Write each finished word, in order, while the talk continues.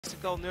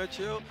Classical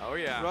Nurture. Oh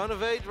yeah. Round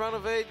of 8, round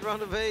of 8,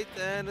 round of 8,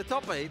 and the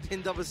top 8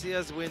 in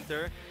WCS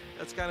Winter.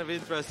 That's kind of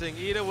interesting.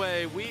 Either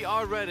way, we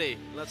are ready.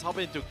 Let's hop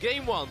into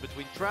game 1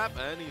 between Trap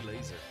and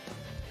Elazer.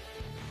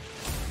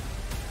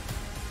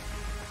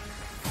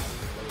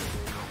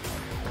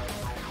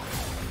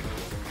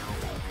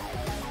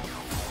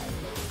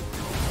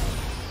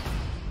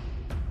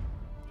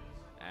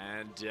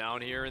 And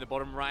down here in the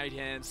bottom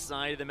right-hand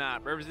side of the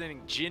map,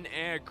 representing Jin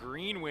Air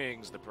Green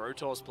Wings, the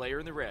Protoss player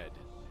in the red.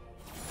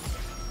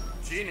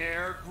 Jin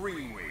Air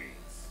Green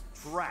Wings,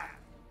 Trap.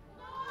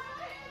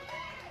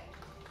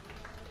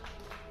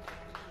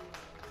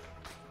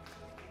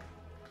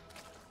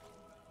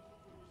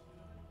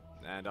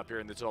 And up here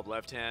in the top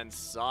left-hand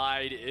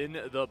side in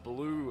the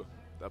blue,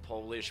 the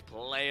Polish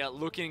player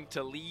looking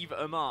to leave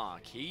a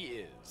mark.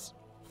 He is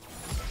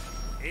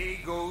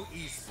Ego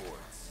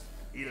Esports,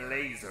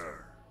 Elazer.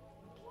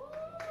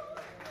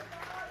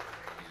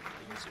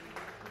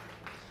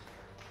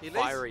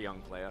 Fiery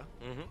young player.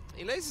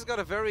 Elazer's got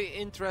a very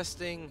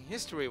interesting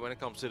history when it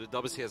comes to the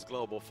WCS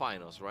Global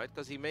Finals, right?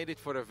 Because he made it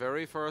for the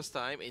very first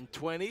time in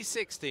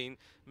 2016,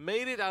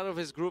 made it out of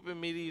his group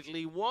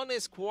immediately, won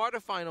his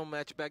quarterfinal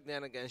match back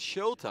then against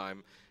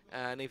Showtime,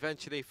 and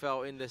eventually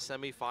fell in the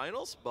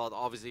semifinals. But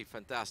obviously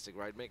fantastic,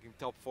 right? Making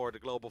top 4 at the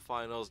Global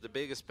Finals, the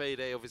biggest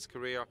payday of his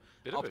career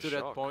up to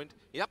that point.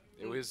 Yep.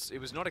 It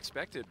was not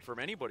expected from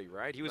anybody,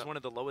 right? He was one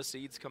of the lower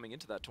seeds coming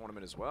into that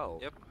tournament as well.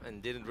 Yep,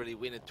 and didn't really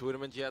win a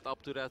tournament yet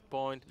up to that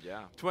point.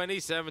 Yeah.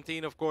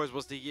 2017, of course,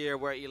 was the year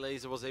where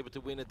Elazer was able to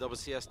win a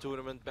WCS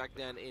tournament back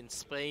then in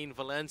Spain,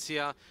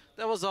 Valencia.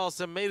 That was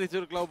awesome, made it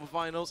to the Global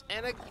Finals,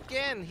 and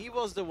again, he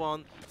was the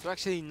one to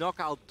actually knock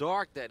out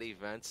Dark that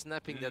event,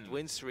 snapping that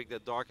win streak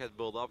that Dark had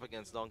built up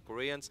against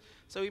non-Koreans.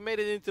 So he made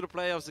it into the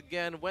playoffs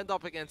again, went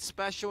up against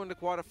Special in the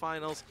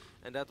quarterfinals,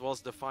 and that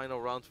was the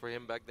final round for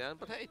him back then.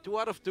 But hey, 2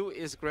 out of 2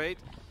 is great.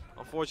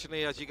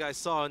 Unfortunately, as you guys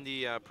saw in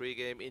the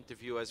pre-game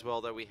interview as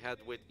well that we had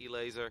with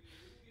Elazer,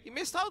 he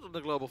missed out on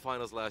the Global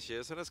Finals last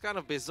year, so that's kind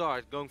of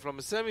bizarre, going from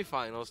a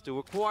semifinals to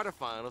a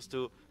quarterfinals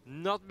to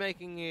not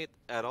making it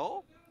at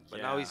all.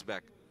 But now he's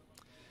back.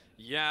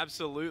 Yeah,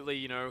 absolutely.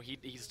 You know,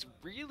 he's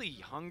really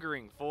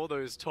hungering for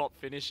those top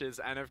finishes,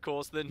 and of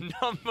course, the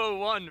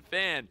 #1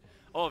 fan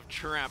of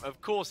Trap.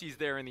 Of course, he's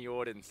there in the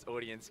audience.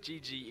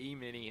 GGE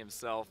Mini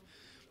himself.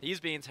 He's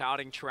been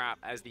touting Trap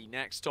as the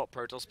next top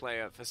Protoss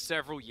player for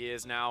several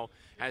years now,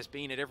 has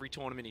been at every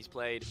tournament he's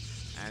played.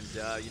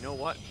 And you know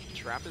what?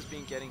 Trap has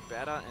been getting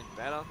better and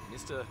better.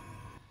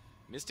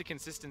 Mr.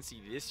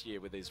 Consistency this year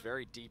with his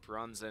very deep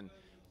runs. And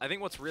I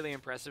think what's really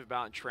impressive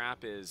about Trap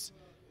is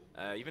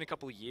even a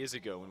couple of years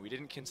ago, when we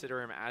didn't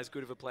consider him as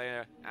good of a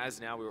player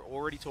as now, we were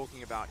already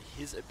talking about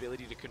his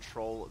ability to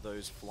control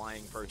those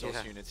flying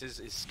Protoss units.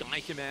 His Sky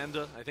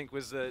Commander, I think,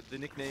 was the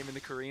nickname in the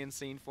Korean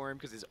scene for him,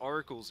 because his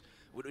Oracles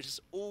would just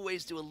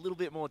always do a little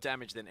bit more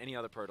damage than any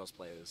other Protoss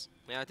players.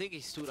 Yeah, I think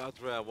he stood out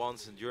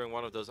once during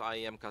one of those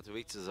IEM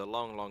Katowice's a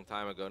long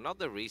time ago. Not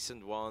the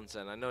recent ones,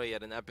 and I know he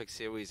had an epic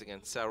series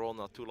against Serral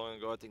not too long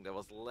ago. I think that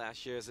was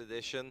last year's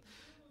edition.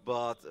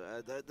 But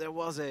there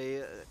was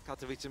a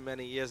Katowice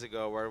many years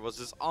ago where it was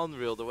just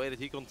unreal, the way that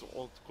he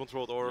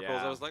controlled Oracles.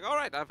 Yeah. I was like, all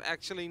right, I've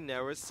actually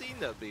never seen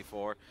that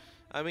before.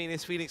 I mean,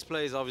 his Phoenix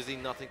play is obviously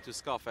nothing to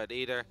scoff at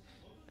either.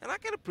 And I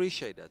can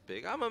appreciate that,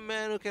 Big. I'm a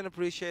man who can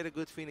appreciate a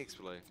good Phoenix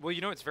play. Well, you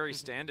know, it's very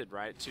standard,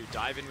 right? To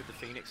dive in with the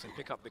Phoenix and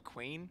pick up the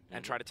Queen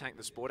and try to tank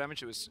the spore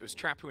damage. It was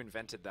Trap who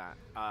invented that.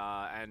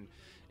 And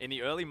in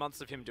the early months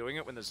of him doing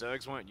it, when the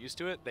Zergs weren't used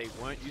to it, they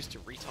weren't used to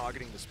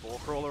retargeting the Spore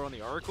Crawler on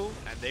the Oracle,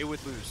 and they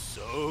would lose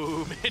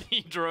so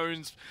many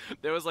drones.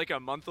 There was like a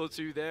month or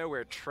 2 there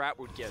where Trap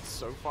would get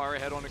so far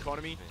ahead on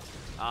economy.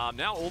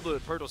 Now all the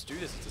Protoss do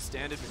this. It's a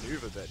standard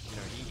maneuver, but you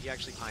know, he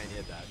actually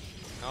pioneered that.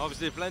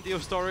 Obviously, plenty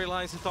of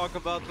storylines to talk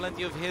about,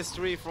 plenty of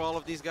history for all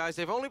of these guys.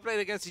 They've only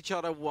played against each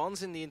other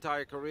once in the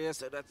entire career,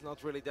 so that's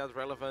not really that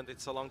relevant.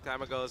 It's a long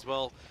time ago as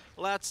well.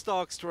 Let's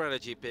talk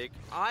strategy, Pick.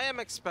 I am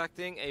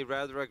expecting a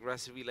rather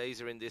aggressive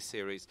Elazer in this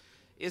series.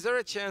 Is there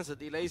a chance that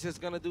Elazer is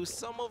going to do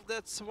some of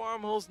that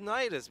Swarmhost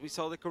Nidus we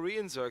saw the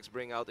Korean Zergs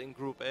bring out in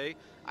Group A?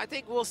 I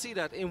think we'll see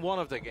that in one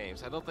of the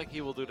games. I don't think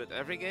he will do that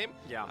every game.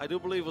 Yeah. I do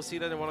believe we'll see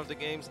that in one of the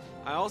games.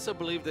 I also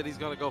believe that he's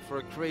going to go for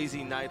a crazy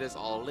Nidus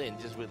all-in,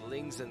 just with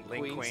Lings and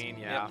Queens. Queen,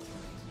 yeah.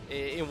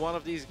 Yep. In one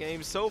of these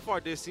games. So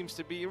far, this seems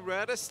to be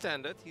rather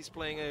standard. He's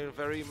playing in a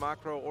very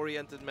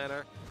macro-oriented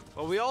manner.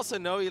 But we also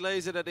know,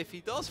 Elazer, that if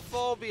he does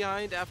fall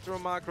behind after a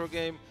macro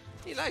game,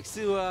 he likes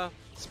to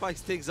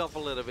spice things up a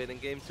little bit in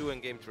Game 2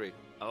 and Game 3.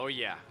 Oh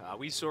yeah,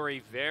 we saw a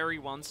very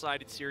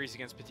one-sided series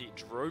against Petit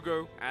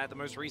Drogo at the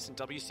most recent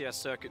WCS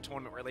circuit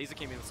tournament where Elazer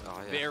came in with some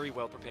very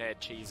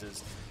well-prepared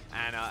cheeses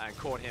and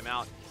caught him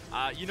out.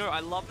 You know, I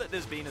love that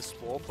there's been a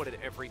Spore put at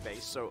every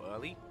base so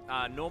early.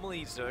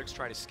 Normally Zergs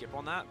try to skip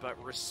on that,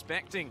 but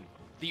respecting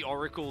the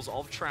Oracles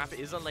of Trap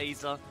is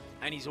Elazer.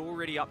 and he's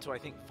already up to, I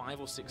think,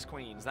 5 or 6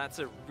 queens. That's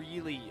a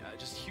really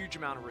just huge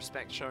amount of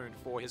respect shown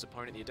for his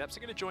opponent. The Adepts are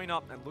going to join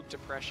up and look to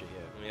pressure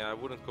here. Yeah, I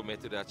wouldn't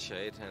commit to that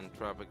shade, and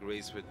Trap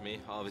agrees with me.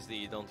 Obviously,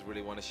 you don't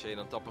really want to shade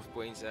on top of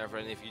queens ever,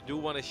 and if you do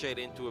want to shade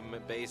into a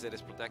base that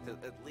is protected,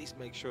 at least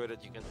make sure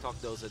that you can tuck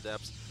those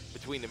Adepts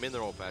between the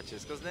mineral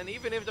patches, because then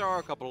even if there are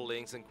a couple of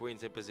links and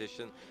queens in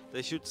position,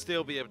 they should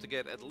still be able to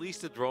get at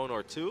least a drone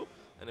or 2.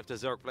 And if the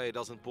Zerg player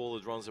doesn't pull the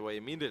drones away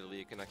immediately,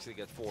 you can actually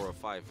get 4 or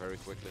 5 very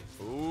quickly.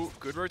 Ooh,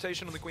 good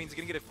rotation on the queens.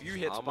 You're going to get a few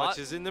hits. How much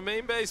is in the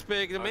main base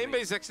pick? The main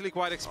base is actually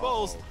quite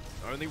exposed.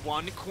 Only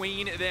one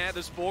queen there.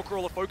 The Spore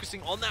Crawler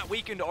focusing on that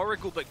weakened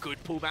Oracle, but good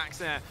pullbacks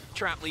there.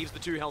 Trap leaves the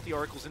 2 healthy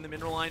Oracles in the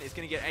mineral line. It's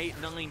going to get 8,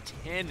 9,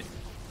 10.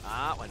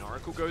 When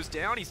Oracle goes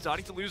down, he's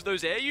starting to lose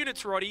those air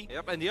units, Roddy.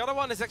 Yep, and the other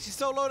one is actually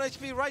so low on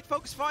HP. Right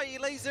focus fire,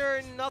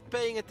 Elazer not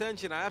paying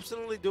attention. I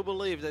absolutely do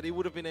believe that he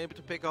would have been able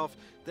to pick off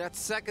that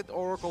second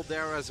Oracle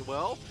there as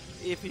well,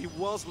 if he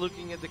was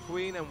looking at the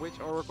Queen and which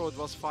Oracle it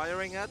was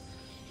firing at.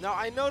 Now,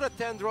 I know that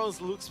 10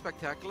 drones look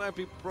spectacular, and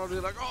people probably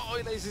like, oh,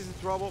 Elazer's in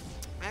trouble.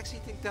 I actually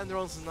think 10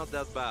 drones is not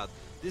that bad.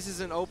 This is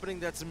an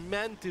opening that's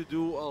meant to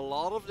do a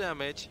lot of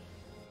damage.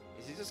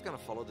 Is he just going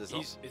to follow this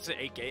up? It's an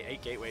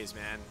 8 gateways,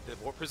 man. The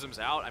Warp Prism's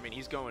out. I mean,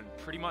 he's going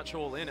pretty much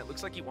all in. It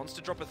looks like he wants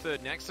to drop a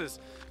 3rd Nexus,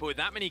 but with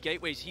that many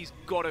gateways, he's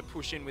got to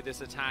push in with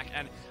this attack.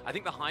 And I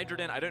think the Hydra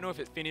Den, I don't know if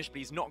it finished, but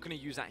he's not going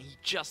to use that. He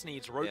just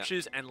needs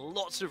Roaches and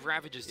lots of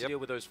Ravagers to deal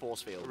with those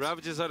force fields.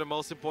 Ravagers are the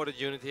most important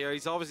unit here.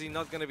 He's obviously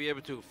not going to be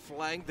able to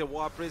flank the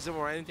Warp Prism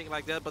or anything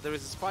like that, but there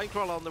is a Spine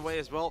Crawler on the way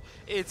as well.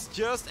 It's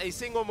just a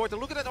single mortal.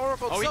 Look at that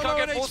Oracle. Oh, he can't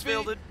get force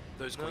fielded.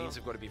 Those queens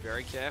have got to be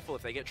very careful.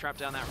 If they get trapped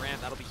down that ramp,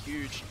 that'll be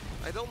huge.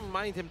 I don't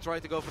mind him trying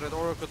to go for that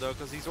Oracle though,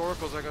 because these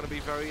Oracles are going to be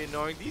very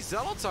annoying. These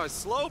Zealots are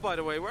slow, by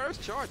the way. Where is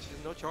charge?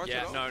 No charge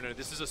at all? No,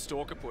 this is a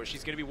Stalker push.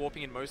 He's going to be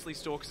warping in mostly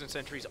Stalkers and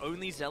Sentries,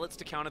 only Zealots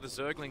to counter the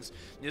Zerglings.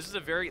 This is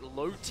a very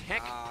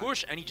low-tech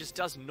push, and he just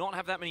does not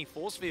have that many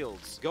force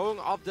fields. Going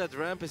up that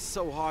ramp is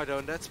so hard though,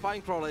 and that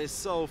Spine Crawler is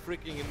so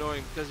freaking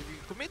annoying, because if you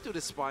commit to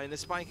the Spine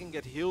can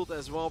get healed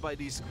as well by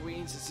these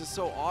Queens. It's just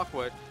so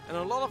awkward, and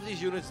a lot of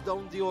these units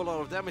don't deal a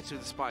lot of damage to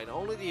the Spine.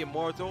 Only the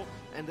Immortal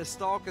and the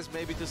Stalkers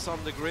maybe to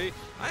some degree.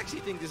 I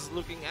actually think this is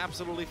looking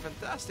absolutely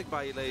fantastic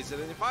by Elazer,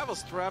 and if I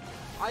was trapped,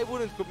 I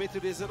wouldn't commit to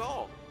this at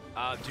all.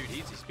 Dude,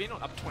 he's been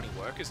up 20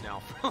 workers now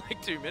for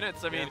like 2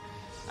 minutes. I mean,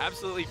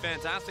 absolutely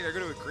fantastic. I got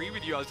to agree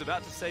with you. I was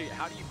about to say,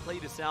 how do you play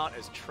this out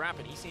as Trap?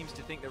 And he seems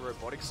to think the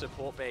Robotics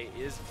Support Bay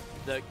is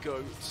the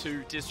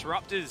go-to.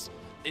 Disruptors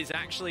is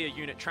actually a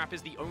unit. Trap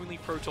is the only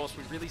Protoss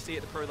we really see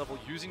at the pro level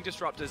using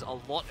Disruptors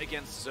a lot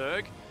against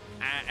Zerg.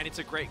 And it's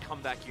a great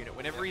comeback unit.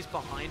 Whenever he's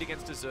behind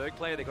against a Zerg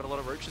player, they got a lot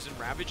of Roaches and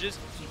Ravagers.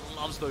 He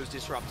loves those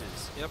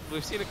Disruptors. Yep,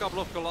 we've seen a couple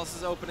of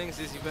Colossus openings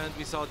this event.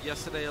 We saw it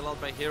yesterday a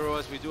lot by Hero,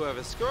 as we do have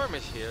a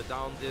skirmish here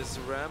down this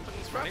ramp.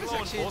 And Trap is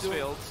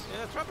actually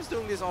Trap is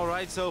doing this all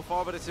right so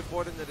far, but it's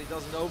important that he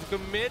doesn't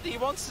overcommit. He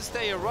wants to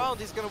stay around.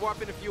 He's going to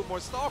warp in a few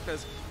more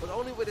Stalkers, but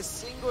only with a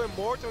single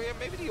Immortal here.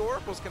 Maybe the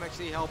Oracles can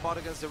actually help out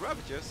against the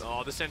Ravagers.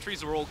 Oh, the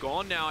Sentries are all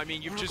gone now. I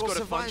mean, you've just got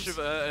a bunch of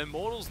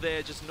Immortals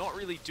there, just not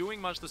really doing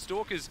much. The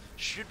Stalkers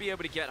should be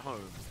able to get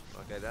home.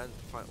 Okay, then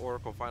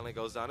Oracle finally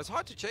goes down. It's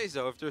hard to chase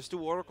though if there's 2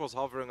 Oracles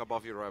hovering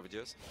above your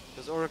Ravagers,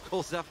 because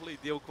Oracles definitely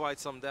deal quite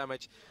some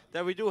damage.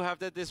 Then we do have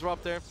that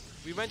Disruptor.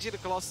 We mentioned the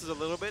Colossus a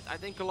little bit. I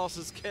think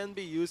Colossus can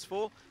be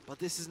useful, but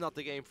this is not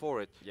the game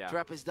for it.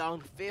 Trap is down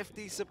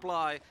 50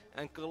 supply,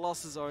 and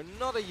Colossus are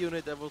not a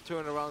unit that will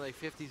turn around a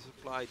 50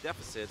 supply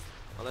deficit,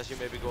 unless you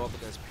maybe go up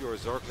against pure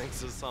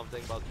Zerglings or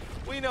something, but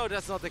we know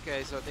that's not the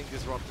case, so I think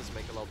Disruptors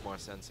make a lot more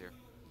sense here.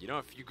 You know,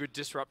 a few good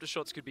Disruptor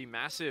shots could be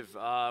massive.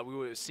 We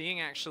were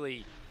seeing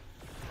actually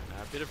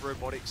a bit of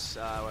Robotics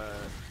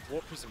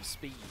Warp Prism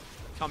speed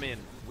come in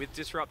with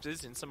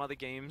Disruptors in some other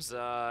games,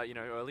 you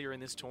know, earlier in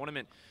this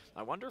tournament.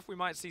 I wonder if we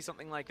might see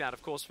something like that.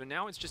 Of course, for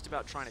now, it's just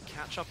about trying to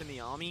catch up in the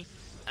army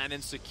and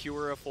then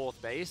secure a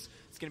 4th base.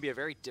 It's going to be a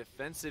very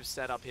defensive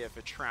setup here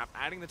for Trap.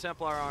 Adding the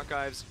Templar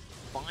Archives,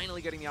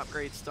 finally getting the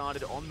upgrade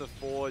started on the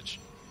Forge,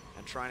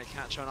 and trying to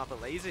catch on up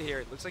Elazer here.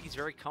 It looks like he's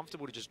very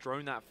comfortable to just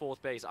drone that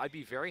 4th base. I'd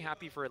be very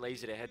happy for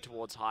Elazer to head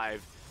towards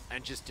Hive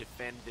and just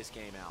defend this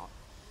game out.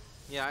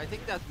 Yeah, I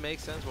think that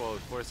makes sense. Well,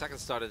 for a second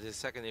started his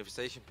second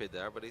infestation pit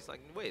there, but he's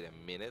like, wait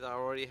a minute, I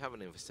already have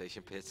an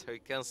infestation pit. So he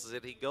cancels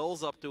it. He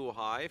goes up to a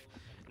Hive.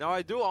 Now,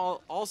 I do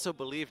also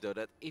believe, though,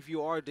 that if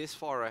you are this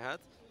far ahead,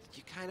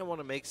 you kind of want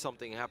to make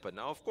something happen.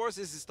 Now, of course,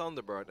 this is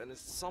Thunderbird, and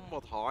it's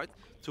somewhat hard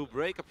to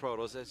break a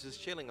Protoss that's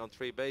just chilling on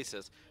 3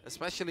 bases,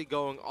 especially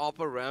going up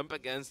a ramp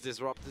against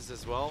Disruptors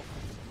as well.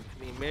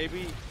 I mean,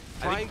 maybe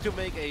trying to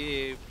make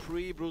a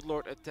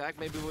pre-Broodlord attack,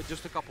 maybe with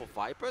just a couple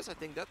Vipers, I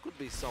think that could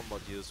be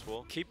somewhat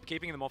useful.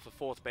 Keeping them off the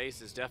 4th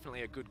base is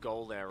definitely a good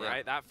goal there,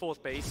 right? That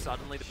 4th base,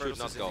 suddenly the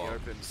Protoss is in the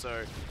open,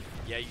 so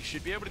yeah, you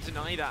should be able to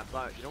deny that,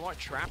 but you know what?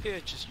 Trap here,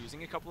 just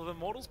using a couple of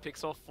Immortals,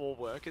 picks off 4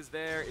 workers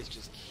there, is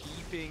just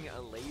keeping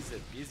Elazer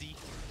busy,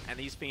 and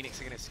these Phoenix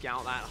are going to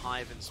scout that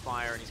Hive and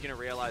Spire, and he's going to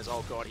realize,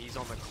 oh god, he's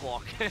on the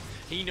clock.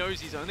 He knows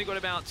he's only got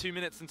about 2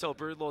 minutes until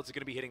Broodlords are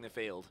going to be hitting the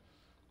field.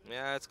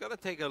 Yeah, it's gonna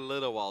take a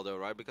little while though,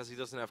 right? Because he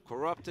doesn't have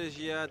Corruptors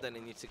yet, then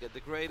he needs to get the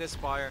Great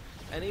Aspire.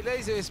 And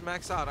Elazer is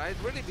maxed out. I'd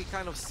really be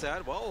kind of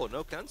sad. Whoa,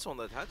 no cancel on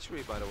that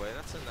hatchery, by the way.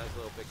 That's a nice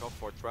little pick-up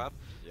for Trap.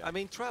 Yeah. I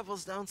mean, Trap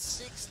was down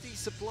 60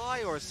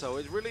 supply or so.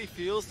 It really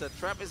feels that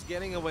Trap is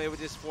getting away with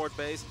his fort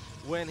base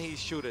when he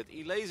shoot it.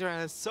 Elazer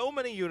has so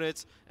many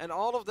units, and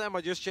all of them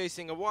are just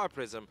chasing a War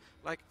Prism.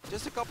 Like,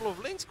 just a couple of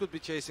Lynx could be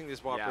chasing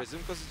this War Prism,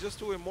 because it's just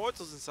 2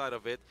 Immortals inside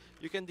of it.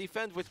 You can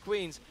defend with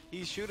Queens.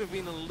 He should have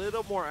been a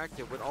little more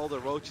active with all the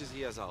roaches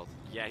he has out.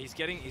 Yeah, he's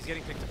getting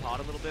picked apart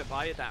a little bit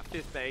by it, that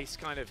 5th base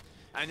kind of.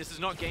 And this is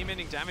not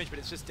game-ending damage, but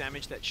it's just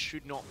damage that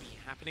should not be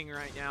happening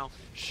right now.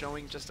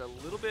 Showing just a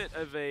little bit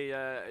of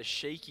a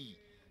shaky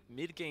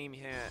mid-game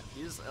here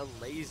is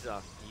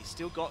Elazer. He's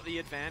still got the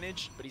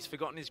advantage, but he's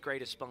forgotten his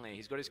Great Aspire.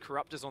 He's got his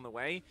Corruptors on the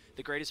way.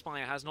 The Great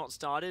Aspire has not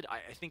started.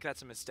 I think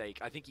that's a mistake.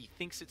 I think he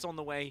thinks it's on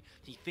the way.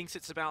 He thinks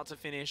it's about to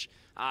finish.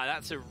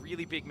 That's a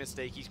really big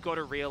mistake. He's got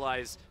to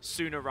realize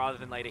sooner rather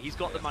than later. He's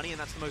got the money, and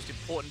that's the most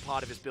important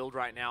part of his build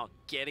right now,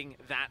 getting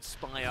that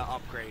Spire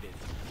upgraded.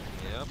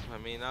 Yep, I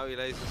mean, now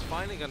Elazer is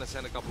finally going to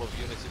send a couple of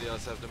units to the other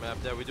side of the map.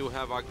 There we do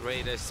have our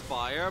Great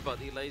Aspire, but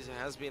Elazer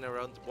has been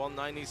around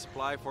 190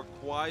 supply for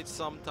quite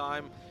some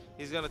time.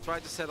 He's going to try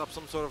to set up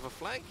some sort of a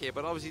flank here,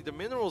 but obviously the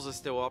minerals are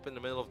still up in the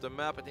middle of the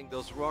map. I think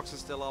those rocks are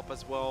still up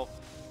as well,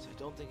 so I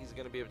don't think he's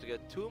going to be able to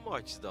get too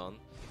much done.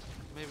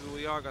 Maybe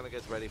we are going to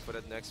get ready for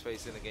that next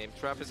phase in the game.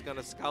 Trap is going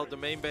to scout the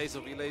main base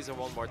of Elazer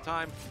one more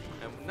time,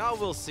 and now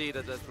we'll see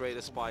that that Great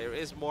Aspire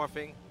is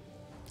morphing.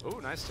 Oh,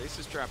 nice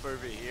stasis trap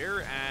over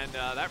here, and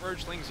that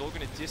Roachling is all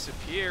going to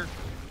disappear.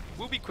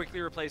 Will be quickly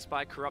replaced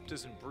by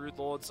Corruptors and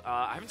Broodlords.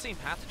 I haven't seen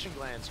Pathogen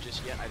Glands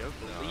just yet, I don't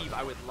believe.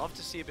 I would love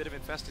to see a bit of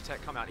Infestor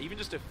Tech come out. Even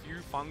just a few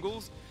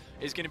Fungals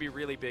is going to be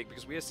really big,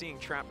 because we are seeing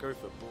Trap go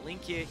for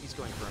Blink here. He's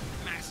going for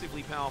a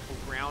massively powerful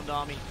ground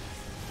army.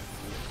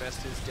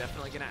 Infestor's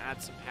definitely going to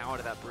add some power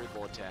to that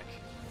Broodlord tech.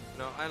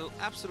 No, I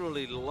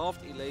absolutely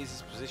loved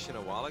Elazer's position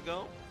a while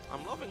ago.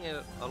 I'm loving it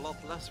a lot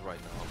less right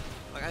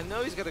now. Like, I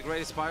know he's got a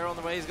Great Aspire on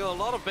the way. He's got a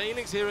lot of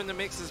Banelings here in the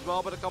mix as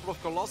well, but a couple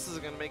of Colossus are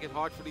going to make it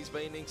hard for these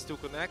Banelings to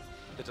connect.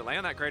 The delay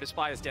on that Great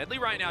Aspire is deadly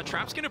right now.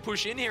 Trap's going to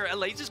push in here.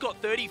 Elazer's got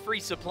 30 free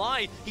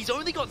supply. He's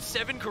only got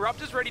 7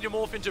 Corruptors ready to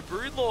morph into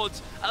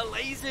Broodlords.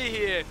 Elazer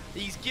here,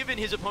 he's given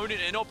his opponent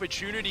an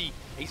opportunity.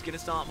 He's going to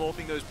start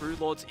morphing those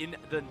Broodlords in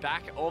the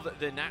back of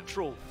the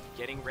natural.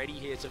 Getting ready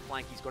here to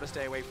flank. He's got to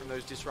stay away from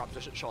those Disruptor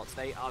shots.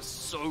 They are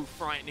so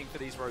frightening for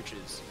these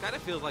roaches. Kind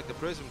of feels like the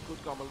Prism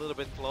could come a little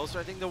bit closer.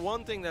 I think the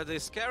one thing that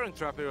is scaring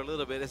Trap here a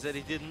little bit is that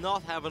he did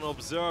not have an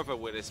Observer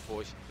with his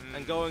push.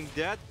 And going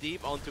that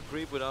deep onto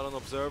Creep without an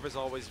Observer is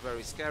always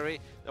very scary.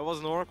 There was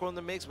an Oracle in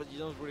the mix, but you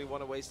don't really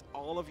want to waste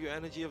all of your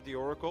energy of the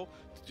Oracle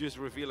to just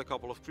reveal a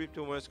couple of Creep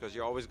tumors, because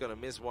you're always going to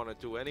miss 1 or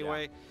 2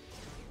 anyway.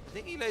 I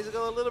think Elazer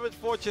got a little bit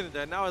fortunate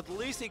there. Now at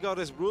least he got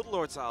his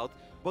Broodlords out.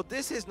 But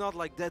this is not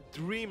like that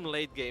dream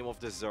late game of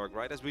the Zerg,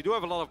 right? As we do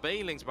have a lot of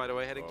Banelings, by the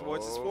way, heading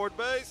towards this fort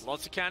base.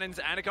 Lots of cannons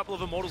and a couple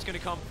of Immortals going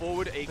to come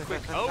forward. A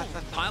quick... Oh,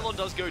 Pylon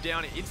does go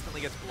down. It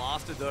instantly gets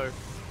blasted, though.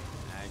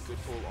 And good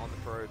pull on the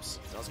probes.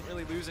 Doesn't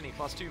really lose any.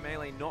 +2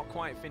 melee, not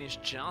quite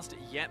finished just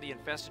yet. The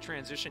Infestor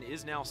transition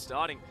is now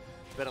starting.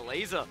 But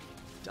Elazer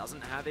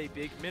doesn't have a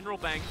big mineral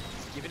bank,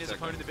 giving his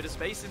opponent a bit of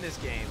space in this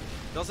game.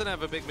 Doesn't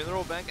have a big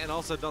mineral bank, and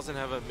also doesn't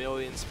have a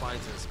million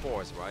spines and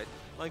spores, right?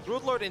 Like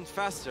Broodlord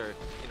Infestor,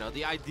 you know,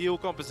 the ideal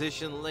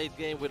composition late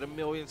game with a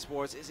million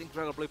spores is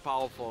incredibly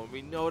powerful, and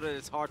we know that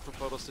it's hard for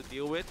Protoss to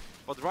deal with.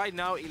 But right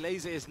now,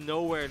 Elazer is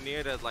nowhere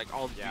near that like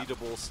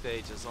unbeatable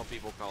stage, as some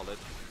people call it,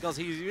 because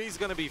he's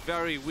going to be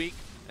very weak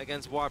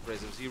against War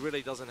Prisms. He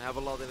really doesn't have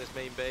a lot in his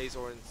main base,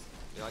 or in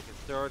like his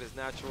third is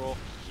natural.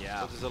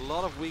 So there's a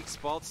lot of weak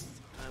spots.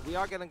 We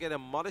are going to get a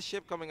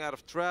Mothership coming out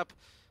of Trap.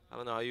 I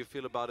don't know how you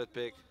feel about it,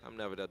 Pig. I'm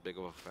never that big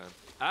of a fan.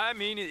 I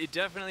mean, it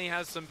definitely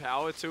has some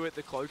power to it,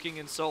 the cloaking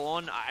and so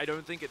on. I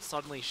don't think it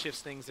suddenly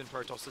shifts things in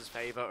Protoss'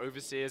 favor.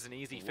 Overseer is an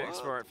easy fix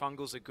for it.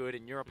 Fungals are good,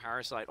 and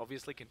Neuroparasite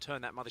obviously can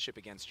turn that Mothership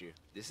against you.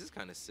 This is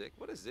kind of sick.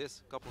 What is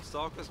this? A couple of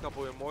Stalkers, a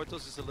couple of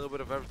Immortals, just a little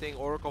bit of everything.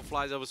 Oracle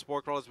flies over,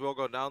 Spore Crawlers will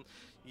go down.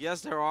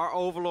 Yes, there are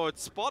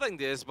Overlords spotting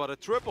this, but a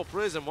triple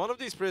Prism. One of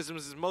these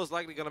Prisms is most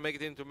likely going to make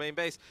it into main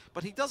base,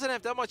 but he doesn't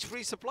have that much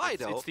free supply,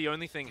 though. It's the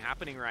only thing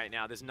happening right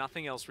now. There's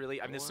nothing else really.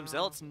 I mean, there's some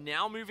Zealots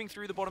now moving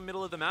through the bottom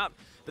middle of the map,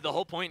 but the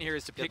whole point here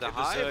is to pick the up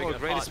Hive or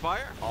Great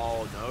Aspire?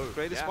 Oh, no.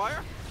 Great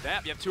Aspire?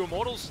 Yeah, you have 2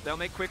 Immortals. They'll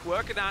make quick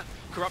work of that.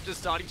 Corruptor's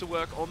starting to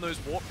work on those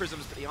Warp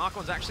Prisms, but the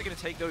Archon's actually going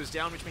to take those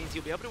down, which means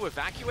he'll be able to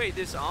evacuate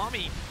this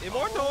army.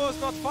 Immortal is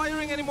not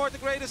firing anymore at the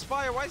Great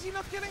Aspire. Why is he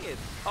not getting it?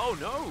 Oh,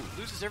 no.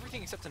 Loses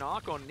everything except an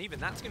Archon, and even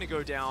that's going to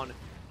go down.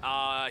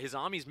 His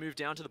army's moved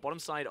down to the bottom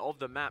side of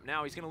the map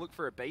now. He's going to look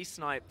for a base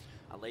snipe.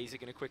 Elazer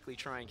going to quickly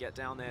try and get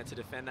down there to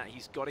defend that.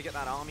 He's got to get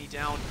that army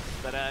down,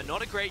 but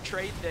not a great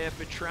trade there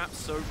for Trap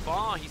so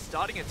far. He's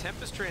starting a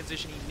Tempest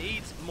transition. He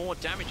needs more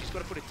damage. He's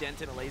got to put a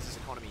dent in Elazer's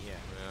economy here.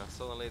 Yeah,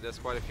 suddenly there's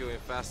quite a few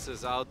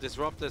Infestors out.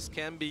 Disruptors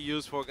can be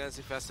used for against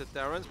infested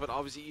Terrans, but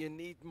obviously you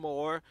need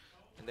more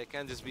And they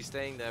can't just be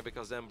staying there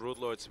because then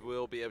Broodlords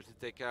will be able to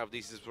take care of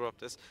these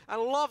Disruptors. I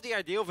love the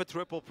idea of a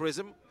triple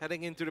Prism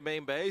heading into the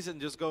main base and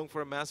just going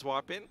for a mass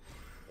warp in.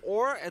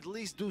 Or at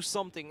least do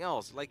something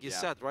else, like you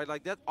said, right?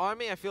 Like that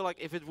army, I feel like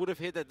if it would have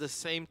hit at the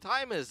same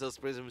time as those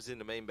Prisms in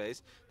the main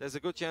base, there's a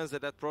good chance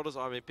that that Protoss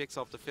army picks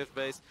off the 5th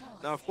base.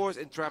 Now, of course,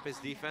 in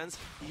Trappist's defense,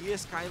 he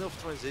is kind of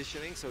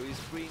transitioning, so he's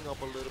freeing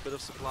up a little bit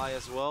of supply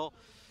as well.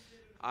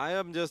 I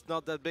am just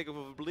not that big of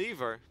a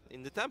believer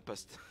in the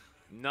Tempest.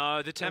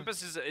 No, the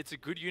Tempest it's a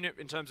good unit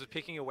in terms of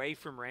picking away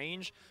from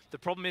range. The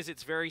problem is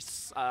it's very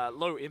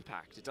low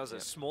impact. It does a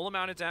small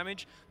amount of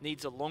damage,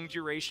 needs a long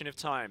duration of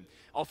time.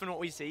 Often what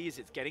we see is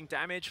it's getting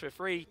damage for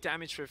free,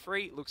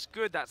 looks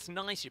good, that's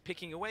nice, you're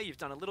picking away, you've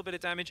done a little bit of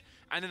damage,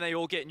 and then they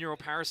all get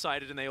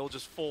neuroparasited and they all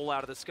just fall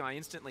out of the sky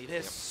instantly.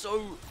 They're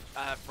so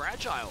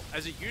fragile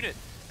as a unit,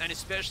 and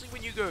especially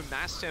when you go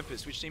Mass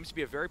Tempest, which seems to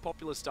be a very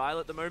popular style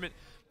at the moment.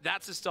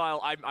 That's a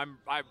style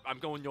I'm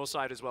going your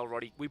side as well,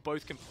 Roddy. We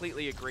both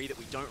completely agree that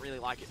we don't really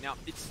like it. Now,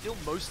 it's still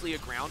mostly a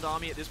ground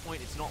army at this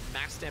point. It's not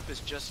Mass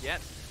Tempest just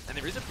yet. And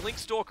there is a Blink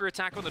Stalker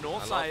attack on the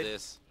north side. I love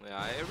this. Yeah,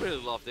 I really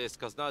love this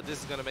because now this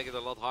is going to make it a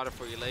lot harder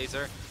for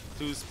Elazer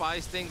to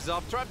spice things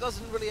up. Trap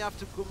doesn't really have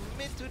to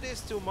commit to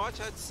this too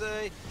much, I'd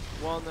say.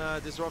 One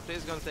Disruptor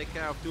is going to take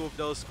care of 2 of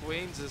those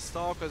Queens. The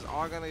Stalkers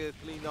are going to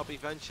get cleaned up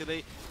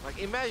eventually.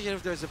 Like, imagine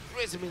if there's a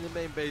Prism in the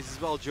main base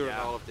as well during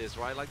all of this,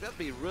 right? Like, that'd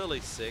be really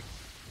sick.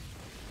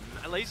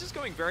 Elaser's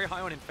going very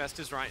high on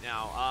Infestors right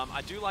now.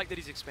 I do like that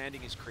he's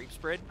expanding his creep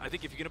spread. I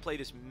think if you're going to play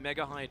this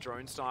mega high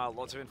drone style,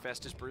 lots of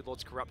Infestors,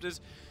 Broodlords, Corruptors,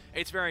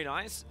 it's very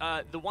nice.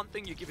 The one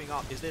thing you're giving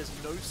up is there's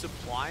no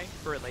supply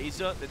for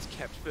Elazer that's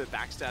kept for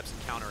backstabs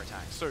and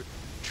counterattacks. So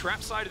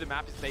Trap side of the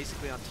map is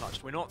basically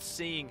untouched. We're not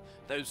seeing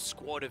those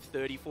squad of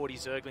 30, 40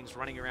 Zerglings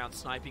running around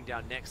sniping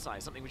down next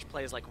side, something which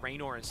players like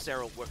Raynor and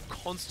Serral were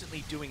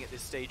constantly doing at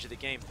this stage of the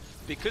game.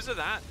 Because of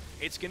that,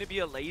 it's going to be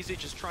Elazer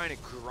just trying to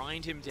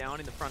grind him down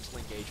in the frontal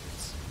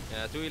engagements.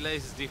 Yeah, to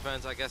Elazer's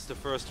defense, I guess the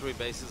first 3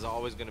 bases are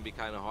always going to be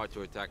kind of hard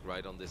to attack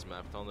right on this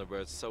map.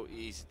 Thunderbird's so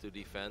easy to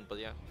defend, but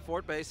yeah,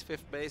 4th base,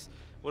 5th base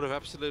would have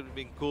absolutely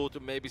been cool to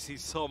maybe see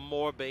some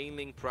more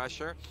Baneling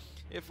pressure.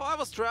 If I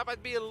was Trap,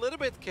 I'd be a little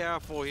bit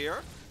careful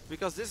here,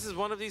 because this is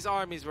one of these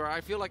armies where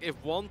I feel like if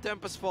one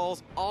Tempest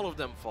falls, all of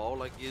them fall,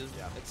 like you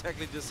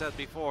exactly just said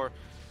before.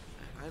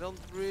 I don't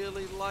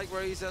really like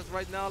where he's at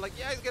right now. Like,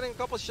 yeah, he's getting a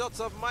couple shots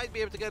up, might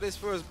be able to get his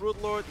first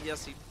Broodlord.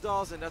 Yes, he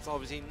does, and that's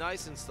obviously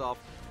nice and stuff.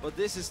 But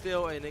this is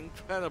still an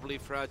incredibly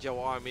fragile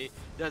army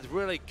that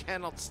really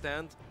cannot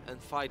stand and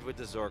fight with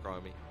the Zerg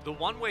army. The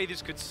one way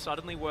this could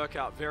suddenly work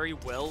out very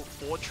well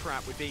for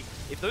Trap would be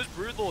if those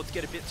Broodlords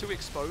get a bit too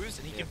exposed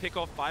and he can pick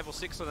off 5 or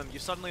 6 of them,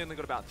 you've suddenly only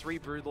got about 3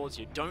 Broodlords.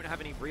 You don't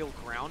have any real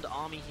ground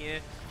army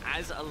here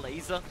as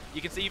Elazer.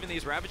 You can see even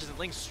these Ravagers and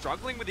Lings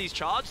struggling with these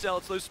Charge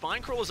Zealots. Those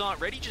Spine Crawlers aren't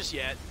ready just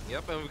yet.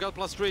 Yep, and we've got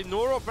 +3.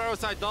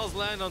 Neuroparasite does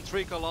land on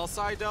 3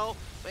 Colossi though.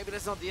 Maybe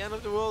that's not the end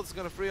of the world. It's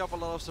going to free up a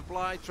lot of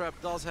supply. Trap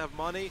does have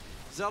money.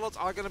 Zealots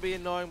are going to be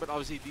annoying, but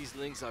obviously these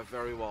Lings are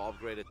very well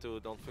upgraded too.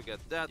 Don't forget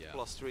that.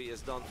 +3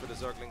 is done for the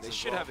Zerglings. They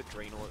should have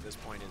Adrenal at this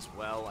point as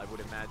well, I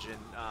would imagine,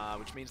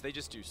 which means they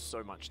just do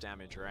so much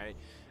damage, right?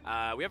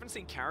 We haven't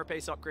seen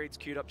Carapace upgrades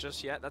queued up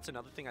just yet. That's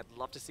another thing I'd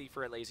love to see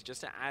for Elazer,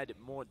 just to add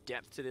more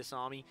depth to this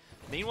army.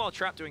 Meanwhile,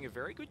 Trap doing a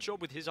very good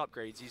job with his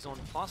upgrades. He's on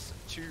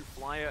 +2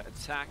 Flyer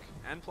attack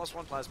and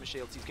 +1 Plasma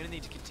Shields. He's going to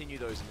need to continue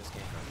those in this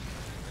game.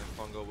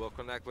 Fungo will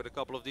connect with a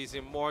couple of these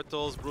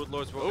Immortals.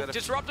 Broodlords will get a...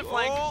 Disruptor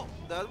flank! Oh,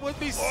 that would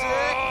be sick!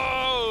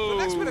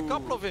 Connects with a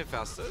couple of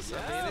Infestors.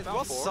 I mean, it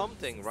was 4.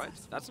 Something, right?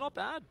 That's not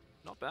bad.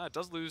 Not bad. It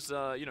does lose,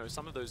 you know,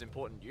 some of those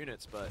important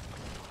units, but...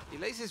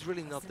 Elazer is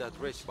really not that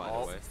rich, by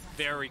the way.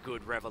 Very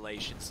good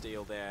Revelation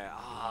steal there.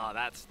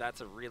 That's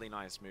a really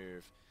nice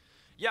move.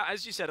 Yeah,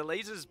 as you said,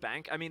 Elazer's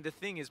bank, I mean, the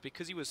thing is,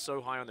 because he was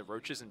so high on the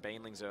Roaches and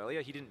Banelings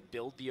earlier, he didn't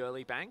build the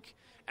early bank.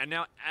 And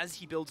now, as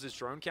he builds his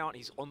drone count,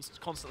 he's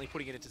constantly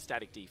putting it into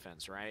static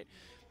defense, right?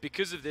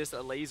 Because of this,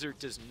 Elazer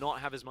does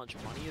not have as much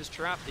money as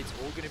Trap. It's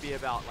all going to be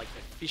about, like,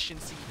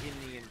 efficiency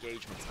in the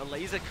engagements.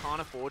 Elazer can't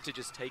afford to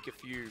just take a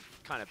few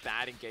kind of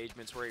bad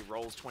engagements where he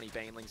rolls 20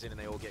 Banelings in and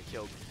they all get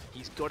killed.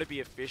 He's got to be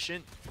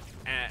efficient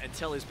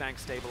until his bank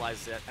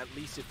stabilizes at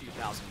least a few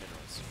thousand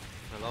minerals.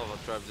 I love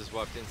how Trav just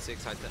wiped in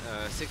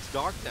 6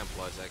 Dark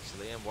Templars,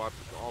 actually, and wiped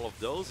all of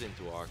those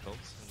into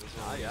Archons.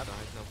 Yeah, the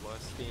High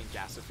Templars. Being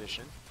gas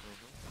efficient.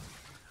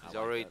 He's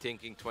already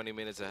thinking 20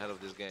 minutes ahead of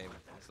this game.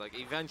 It's like,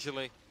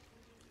 eventually,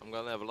 I'm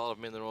going to have a lot of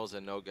minerals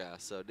and no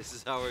gas. So this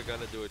is how we're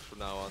going to do it from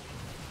now on.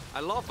 I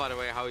love, by the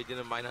way, how he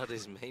didn't mine out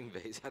his main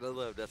base. I don't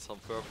know if that's on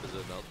purpose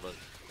or not, but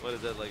what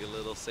is that, like a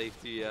little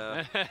safety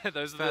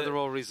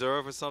Federal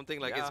Reserve or something?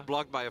 Like it's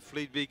blocked by a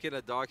fleet beacon,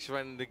 a Dark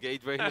Shrine, and the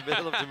gateway in the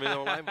middle of the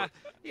mineral line. But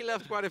he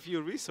left quite a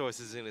few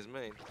resources in his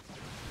main.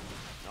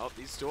 Oh,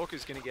 these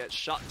Stalkers going to get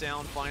shut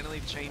down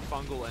finally. Chain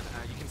Fungal,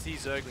 and you can see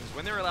Zerglings,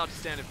 when they're allowed to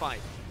stand and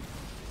fight,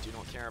 they do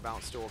not care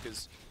about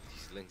Stalkers.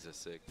 These Lings are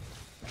sick.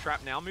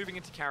 Trap now moving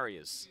into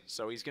carriers,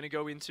 so he's going to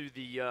go into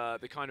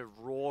the kind of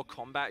raw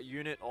combat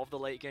unit of the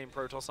late game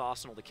Protoss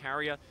arsenal. The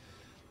carrier,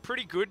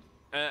 pretty good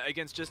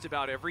against just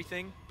about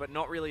everything, but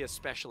not really a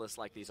specialist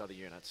like these other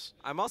units.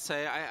 I must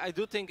say, I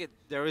do think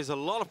there is a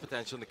lot of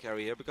potential in the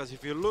carry here, because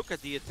if you look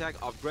at the attack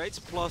upgrades,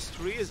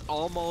 +3 is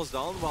almost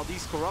done, while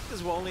these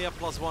Corruptors will only have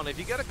 +1. If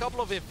you get a couple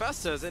of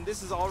Infestors, and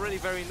this is already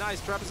very nice,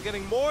 Trap is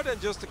getting more than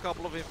just a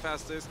couple of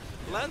Infestors,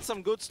 land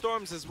some good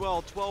Storms as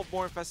well, 12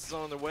 more Infestors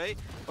on the way,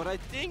 but I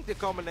think the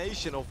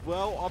combination of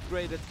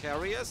well-upgraded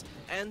carriers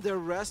and the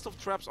rest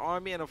of Trap's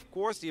army, and of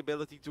course the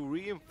ability to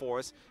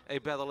reinforce a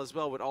battle as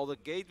well with all the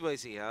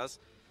gateways he has,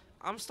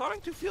 I'm starting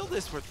to feel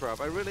this for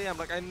Trap. I really am.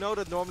 Like, I know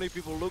that normally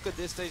people look at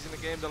this stage in the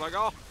game, they're like,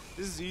 oh,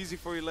 this is easy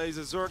for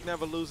Elazer. Zerg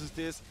never loses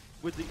this.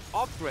 With the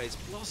upgrades,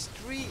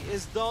 +3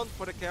 is done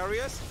for the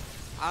carriers.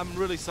 I'm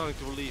really starting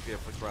to believe here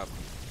for Trap.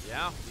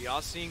 Yeah, we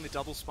are seeing the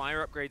double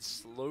Spire upgrades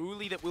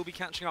slowly that will be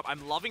catching up.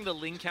 I'm loving the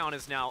Ling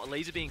counters now.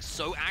 Elazer being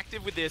so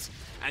active with this,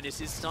 and this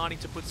is starting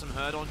to put some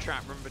hurt on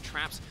Trap. Remember,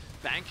 Trap's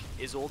bank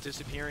is all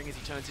disappearing as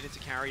he turns it into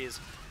carriers.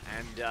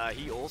 And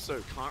he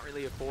also can't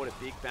really afford a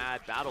big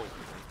bad battle.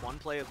 If one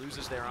player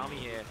loses their army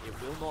here,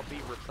 it will not be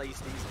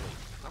replaced easily.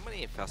 How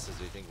many Infestors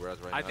do you think we're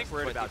at right now? I think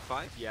we're at about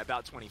 25? Yeah,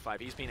 about 25.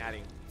 He's been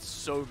adding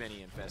so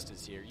many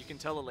Infestors here. You can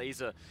tell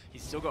Elazer,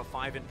 he's still got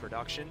 5 in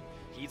production.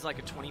 He's like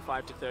a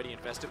 25 to 30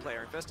 Infestor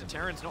player. Infestor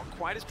Terran's not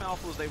quite as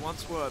powerful as they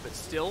once were, but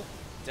still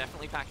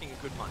definitely packing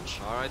a good punch.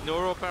 All right,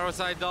 Neuro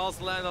Parasite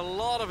does land a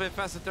lot of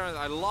Infested Terrans.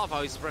 I love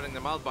how he's spreading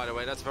them out, by the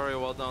way. That's very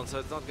well done. So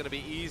it's not going to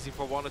be easy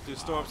for 1 or 2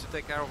 Storms to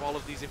take care of all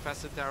of these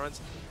Infested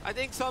Terrans. I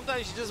think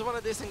sometimes you just want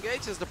to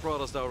disengage as the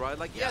Protoss, though, right?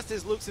 Like, yes,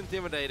 this looks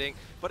intimidating,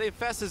 but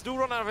Infestors do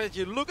run out of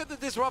energy. Look at the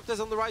Disruptors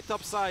on the right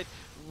top side.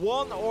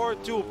 1 or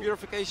 2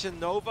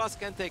 Purification Novas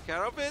can take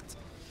care of it.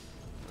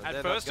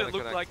 At first it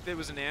looked like there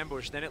was an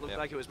ambush, then it looked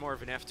like it was more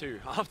of an F2.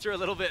 After a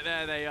little bit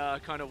there, they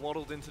kind of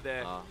waddled into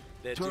their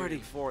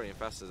 34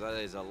 Infestors, that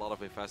is a lot of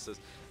Infestors.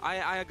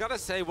 I gotta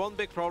say, one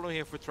big problem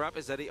here for Trap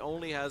is that he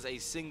only has a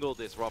single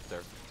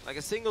Disruptor. Like,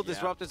 a single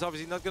Disruptor is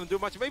obviously not gonna do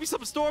much. Maybe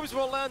some Storms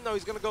will land. No,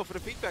 he's gonna go for the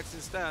feedbacks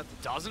instead.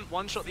 Doesn't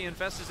one-shot the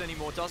Infestors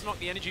anymore, does knock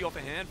the energy off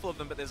a handful of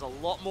them, but there's a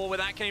lot more where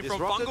that came from.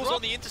 Bungles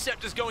on the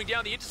Interceptors going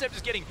down. The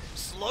Interceptor's getting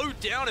slowed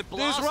down and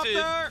blasted.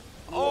 Disruptor!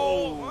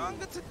 Oh, well,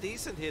 that's a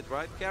decent hit,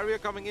 right? Carrier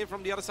coming in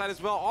from the other side as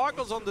well.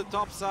 Argos on the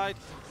top side.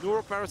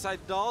 Neuro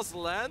Parasite does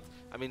land.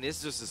 I mean, this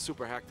is just a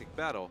super hectic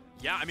battle.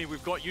 Yeah, I mean,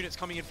 we've got units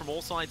coming in from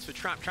all sides for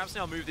Trap. Trap's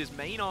now moved his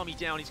main army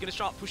down. He's going to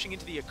start pushing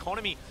into the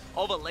economy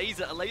of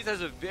Elazer. Elazer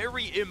has a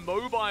very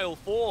immobile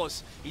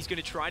force. He's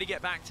going to try to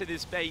get back to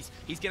this base.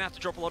 He's going to have to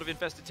drop a lot of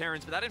Infested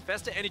Terrans, but that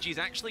Infestor energy is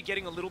actually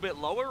getting a little bit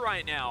lower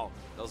right now.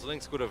 Those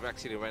Lynx could have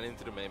actually ran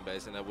into the main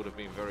base, and that would have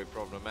been very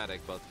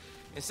problematic, but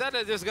instead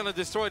they're just going to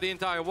destroy the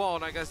entire wall,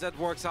 and I guess that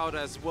works out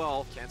as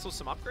well. Cancel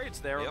some upgrades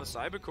there on the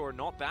Cybercore,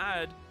 not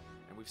bad.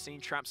 And we've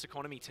seen Trap's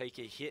economy take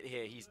a hit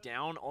here. He's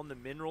down on the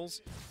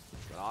minerals.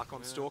 Got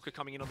Archon Stalker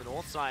coming in on the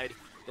north side.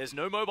 There's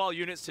no mobile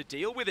units to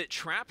deal with it.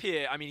 Trap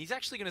here, I mean, he's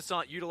actually going to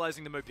start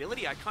utilizing the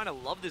mobility. I kind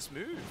of love this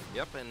move.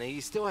 Yep, and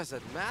he still has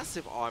that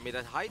massive army,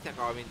 that high-tech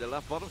army in the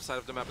left bottom side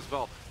of the map as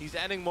well. He's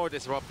adding more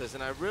Disruptors,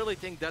 and I really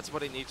think that's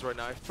what he needs right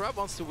now. If Trap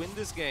wants to win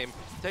this game,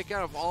 take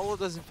care of all of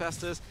those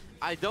Infestors,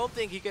 I don't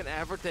think he can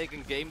ever take a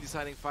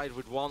game-deciding fight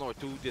with 1 or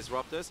 2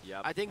 Disruptors.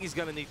 Yep. I think he's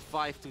going to need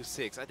 5 to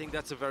 6. I think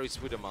that's a very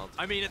sweet amount.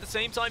 I mean, at the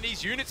same time,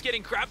 these units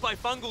getting grabbed by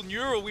Fungal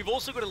Neural. We've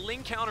also got a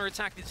Ling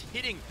counter-attack that's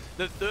hitting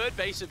the third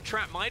base of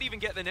Trap. Might even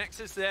get the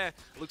Nexus there.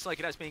 Looks like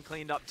it has been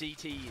cleaned up.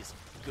 DTs.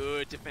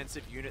 Good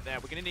defensive unit there.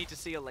 We're going to need to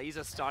see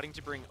Elazer starting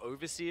to bring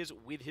Overseers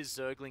with his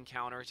Zergling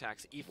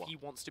counterattacks if he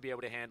wants to be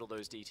able to handle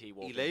those DT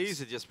walls.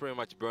 Elazer just pretty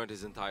much burned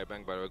his entire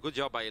bank, by the way. Good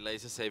job by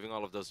Elazer saving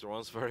all of those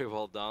drones. Very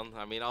well done.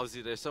 I mean,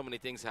 obviously, there's so many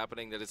things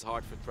happening that it's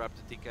hard for Trap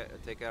to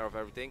take care of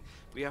everything.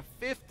 We have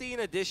 15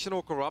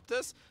 additional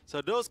Corruptors,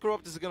 so those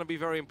Corruptors are going to be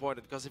very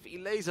important, because if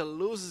Elazer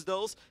loses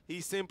those,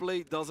 he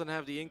simply doesn't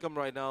have the income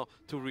right now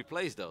to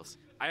replace those.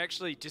 I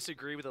actually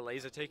disagree with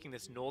Elazer taking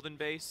this northern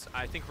base.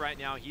 I think right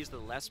now he's the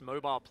less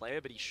mobile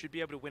player, but he should be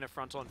able to win a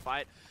front-on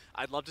fight.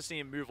 I'd love to see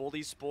him move all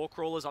these Spore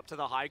Crawlers up to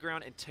the high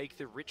ground and take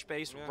the rich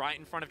base right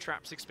in front of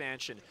Trap's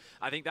expansion.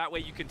 I think that way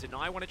you can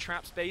deny one of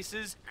Trap's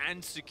bases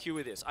and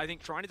secure this. I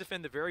think trying to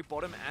defend the very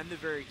bottom and the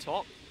very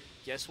top,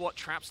 guess what?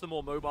 Trap's the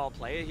more mobile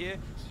player here.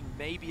 He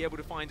may be able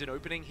to find an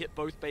opening, hit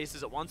both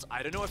bases at once.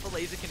 I don't know if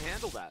Elazer can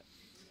handle that.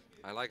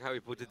 I like how he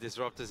put the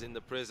Disruptors in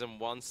the prism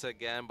once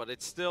again, but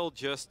it's still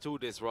just 2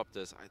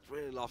 Disruptors. I'd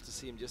really love to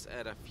see him just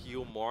add a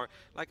few more.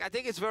 Like, I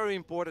think it's very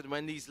important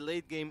when these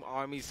late-game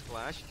armies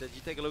clash that you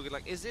take a look at,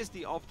 like, is this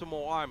the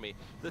optimal army?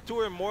 The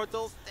 2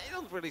 Immortals, they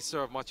don't really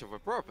serve much of a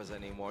purpose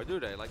anymore, do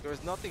they? Like,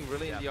 there's nothing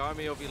really in the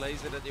army of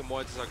Elazer that the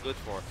Immortals are good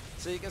for.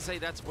 So you can say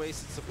that's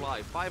wasted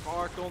supply. 5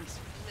 Archons,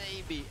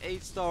 maybe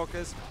 8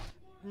 Stalkers.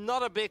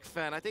 Not a big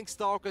fan. I think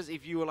Stalkers,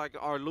 if you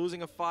are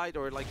losing a fight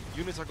or like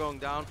units are going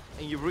down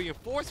and you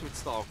reinforce with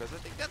Stalkers, I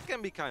think that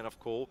can be kind of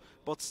cool.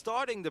 But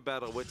starting the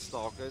battle with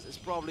Stalkers is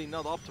probably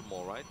not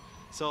optimal, right?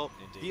 So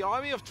the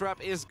army of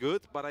Trap is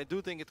good, but I do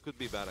think it could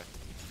be better.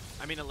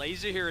 I mean,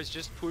 Elazer here has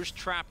just pushed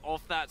Trap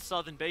off that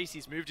southern base.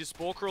 He's moved his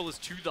Spore Crawlers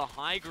to the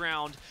high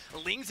ground.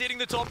 Ling's hitting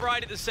the top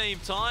right at the same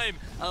time.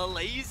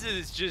 Elazer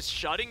is just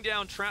shutting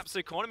down Trap's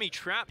economy.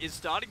 Trap is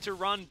starting to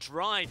run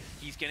dry.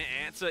 He's going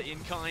to answer in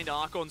kind.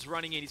 Archon's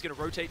running in. He's going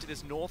to rotate to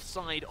this north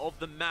side of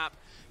the map.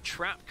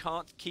 Trap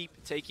can't keep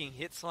taking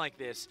hits like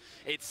this.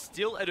 It's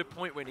still at a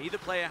point where neither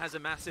player has a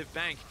massive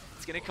bank.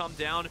 It's going to come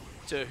down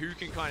to who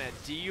can kind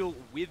of deal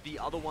with the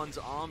other one's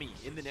army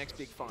in the next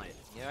big fight.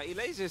 Yeah,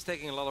 Elazer is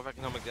taking a lot of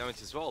economic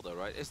damage as well, though,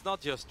 right? It's not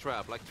just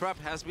Trap. Like, Trap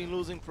has been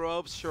losing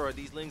probes. Sure,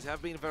 these Lings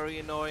have been very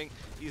annoying.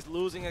 He's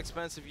losing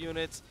expensive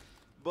units.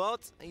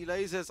 But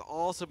Elazer has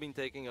also been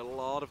taking a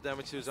lot of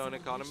damage to his own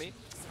economy.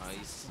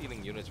 He's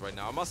stealing units right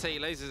now. I must say,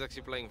 Elazer is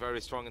actually playing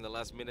very strong in the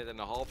last minute and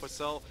a half or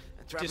so.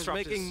 And Trap is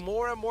making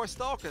more and more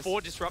Stalkers.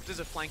 4 Disruptors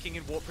are flanking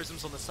in Warp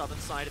Prisms on the southern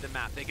side of the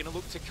map. They're going to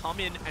look to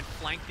come in and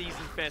flank these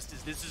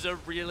Infestors. This is a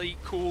really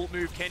cool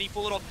move. Can he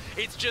pull it off?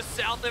 It's just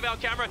south of our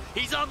camera.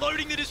 He's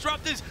unloading the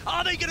Disruptors.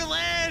 Are they going to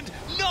land?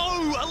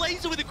 No!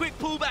 Elazer with a quick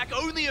pullback.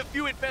 Only a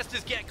few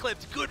Infestors get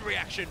clipped. Good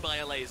reaction by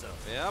Elazer.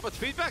 Yeah, but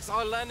feedbacks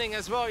are landing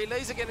as well.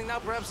 Elazer getting now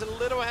perhaps a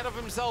little ahead of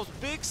himself.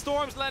 Big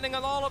storms landing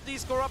on all of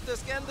these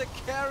Corruptors. Can the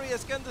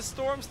carriers, can the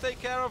storms take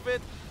care of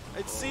it?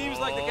 It seems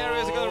like the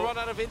carriers are going to run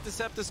out of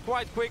interceptors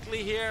quite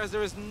quickly here, as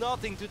there is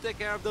nothing to take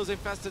care of those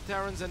infested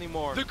Terrans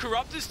anymore. The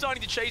Corruptors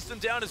starting to chase them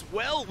down as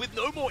well, with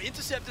no more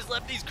interceptors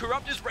left. These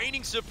Corruptors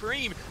reigning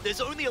supreme.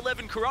 There's only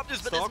 11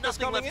 Corruptors, but there's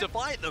nothing left to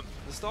fight them.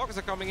 The Stalkers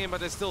are coming in,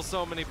 but there's still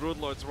so many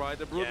Broodlords, right?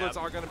 The Broodlords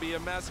are going to be a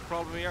massive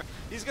problem here.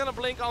 He's going to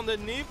blink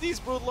underneath these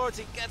Broodlords.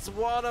 He gets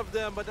one of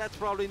them, but that's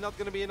probably not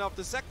going to be enough.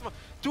 The second one,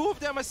 2 of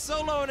them are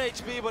so low in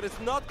HP, but it's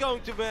not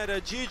going to matter.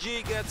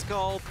 GG gets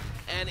called,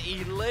 and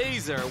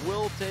Elazer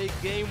will take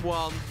game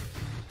 1.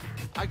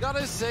 I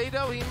gotta say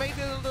though, he made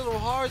it a little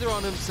harder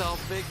on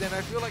himself, Vic, than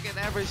I feel like it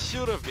ever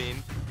should have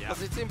been.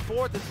 Because it's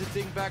important to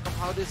think back of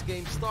how this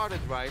game started,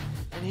 right?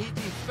 And he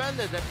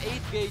defended that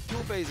 8K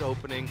 2-phase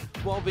opening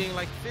while being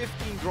like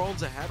 15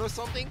 drones ahead or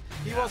something.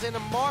 He was in a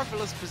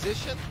marvelous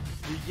position,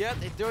 yet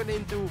it turned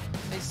into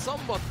a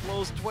somewhat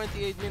close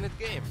 28-minute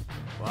game.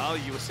 Well,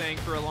 you were saying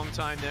for a long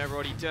time there,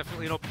 Roddy,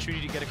 definitely an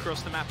opportunity to get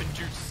across the map and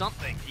do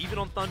something. Even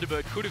on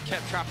Thunderbird, could have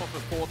kept Trap off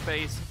the 4th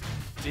base.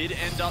 Did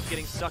end up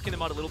getting stuck in the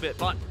mud a little bit,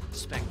 but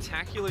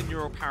spectacular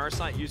Neural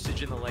Parasite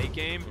usage in the late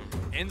game.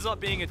 Ends up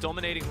being a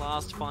dominating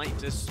last fight,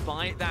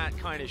 despite that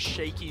kind of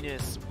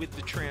shakiness with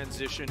the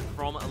transition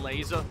from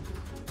Elazer.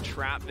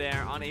 Trap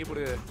there, unable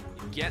to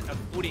get a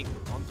footing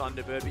on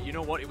Thunderbird, but you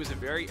know what? It was a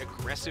very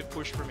aggressive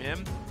push from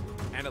him,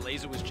 and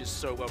Elazer was just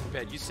so well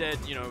prepared. You said,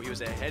 you know, he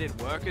was ahead in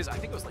workers. I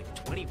think it was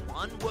like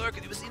 21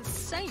 workers. It was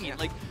insane.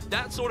 Like,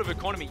 that sort of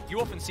economy, you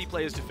often see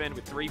players defend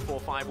with 3, 4,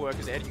 5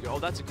 workers ahead. You go, oh,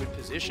 that's a good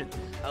position.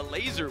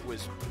 Elazer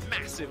was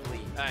massively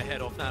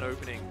ahead off that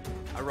opening.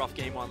 A rough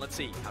game 1. Let's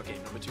see how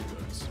game number 2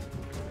 goes.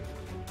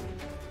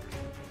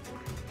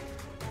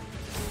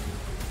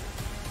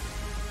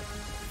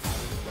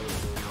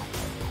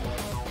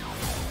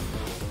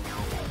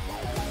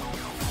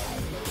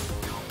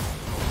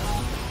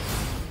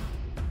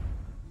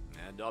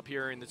 Up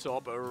here in the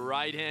top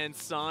right-hand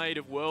side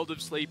of World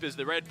of Sleepers,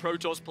 the red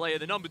Protoss player,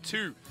 the number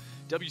 2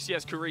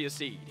 WCS Korea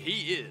seed.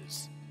 He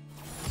is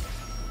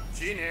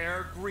Jin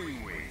Air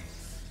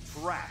Greenwings,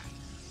 Trap.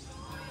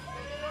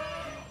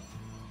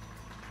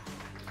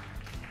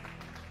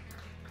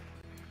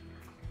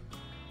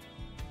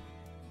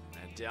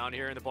 And down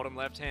here in the bottom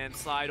left-hand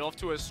side, off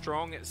to a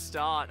strong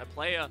start, a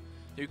player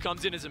who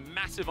comes in as a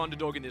massive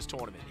underdog in this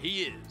tournament.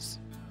 He is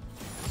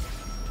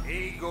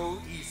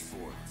Ego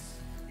Esports,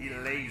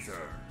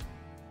 Elazer.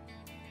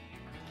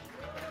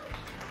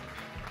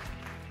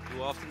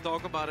 You often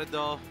talk about it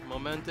though,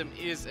 momentum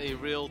is a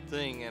real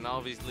thing, and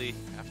obviously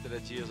after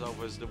that GS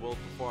overs the world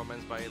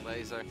performance by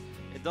Elazer,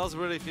 it does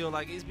really feel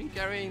like he's been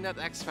carrying that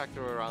X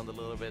factor around a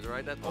little bit,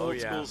 right? That old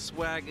school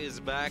swag is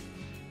back.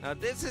 Now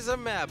this is a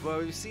map where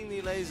we've seen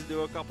Elazer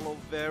do a couple of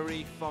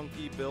very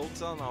funky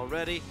builds on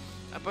already.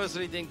 I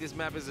personally think this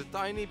map is a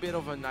tiny bit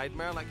of a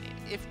nightmare. Like,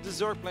 if the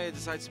Zerg player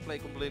decides to play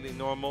completely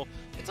normal,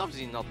 it's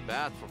obviously not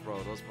bad for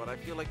Protoss, but I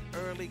feel like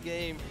early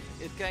game,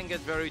 it can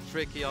get very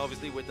tricky,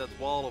 obviously, with that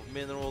wall of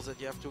minerals that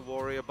you have to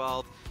worry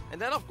about. And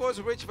then, of course,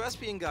 rich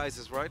Vespian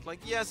guys, right? Like,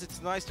 yes,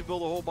 it's nice to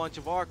build a whole bunch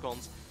of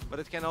Archons, but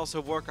it can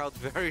also work out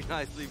very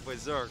nicely for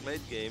Zerg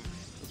late game,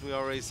 as we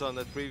already saw in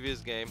that previous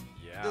game.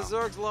 Yeah. The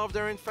Zergs love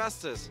their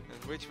Infestors,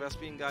 and rich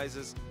Vespian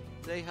guys,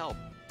 they help.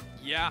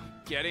 Yeah,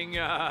 getting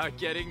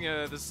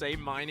the same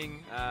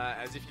mining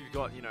as if you've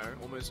got, you know,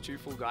 almost 2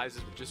 full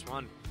geysers with just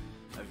one.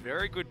 A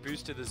very good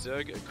boost to the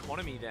Zerg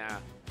economy there.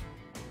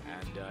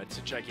 And it's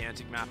a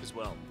gigantic map as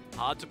well.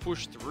 Hard to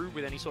push through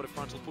with any sort of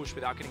frontal push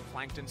without getting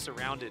flanked and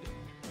surrounded.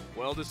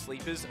 World of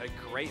Sleepers, a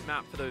great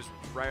map for those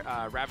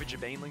Ravager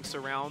Banelings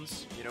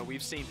surrounds. You know,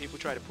 we've seen people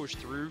try to push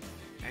through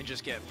and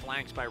just get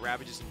flanked by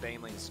Ravagers and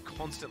Banelings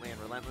constantly and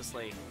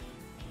relentlessly.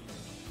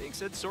 Being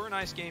said, saw a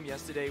nice game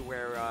yesterday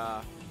where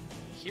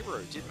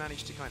Hero did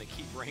manage to kind of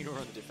keep Raynor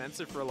on the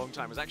defensive for a long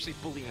time, was actually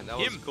bullying that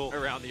was him cool.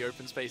 around the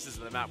open spaces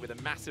of the map with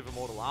a massive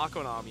Immortal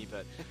Archon army,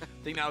 but I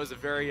think that was a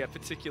very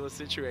particular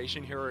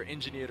situation. Hero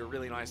engineered a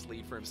really nice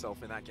lead for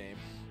himself in that game.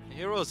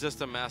 Hero is just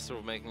a master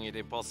of making it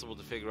impossible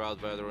to figure out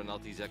whether or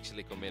not he's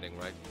actually committing,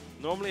 right?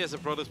 Normally as a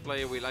Protoss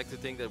player, we like to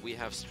think that we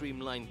have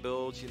streamlined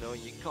builds, you know,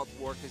 you cut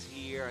workers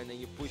here and then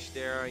you push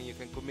there and you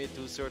can commit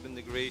to a certain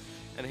degree.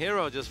 And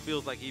Hero just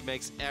feels like he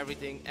makes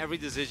everything, every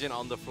decision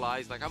on the fly.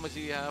 It's like, how much do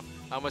you have?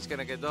 How much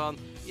can I get done?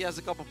 He has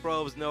a couple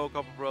probes, no, a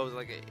couple probes.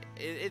 Like,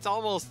 it's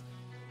almost,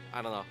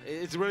 I don't know.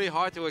 It's really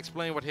hard to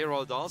explain what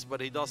Hero does, but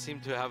he does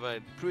seem to have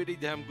a pretty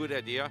damn good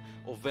idea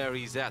of where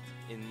he's at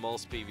in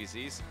most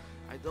PVCs.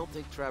 I don't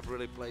think Trap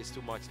really plays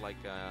too much like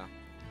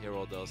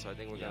Hero does, so I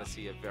think we're going to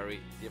see a very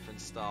different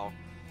style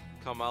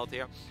come out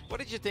here. What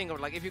did you think of,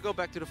 like, if you go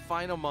back to the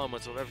final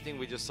moments of everything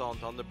we just saw on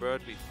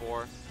Thunderbird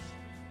before,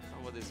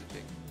 what is it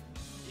think?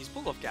 He's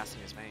pulled off gas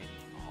in his main.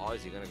 Oh,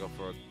 is he going to go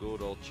for a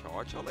good old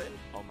charge all in?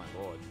 Oh my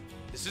lord.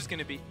 This is going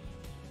to be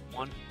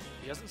one.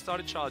 He hasn't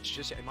started charge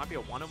just yet. It might be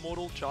a 1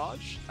 Immortal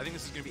charge. I think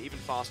this is going to be even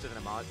faster than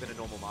a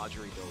normal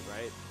Marjorie build,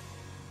 right?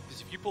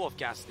 Because if you pull off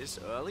gas this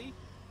early,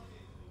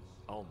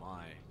 oh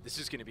my. This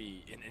is going to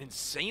be an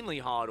insanely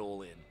hard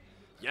all-in.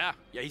 Yeah,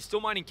 he's still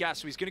mining gas,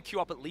 so he's going to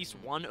queue up at least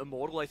 1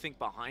 Immortal, I think,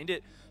 behind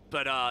it.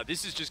 But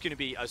this is just going to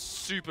be a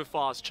super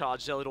fast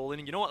charge Zealot all-in.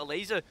 And you know what?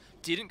 Elazer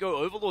didn't go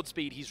Overlord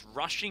speed. He's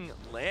rushing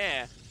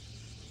Lair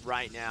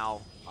right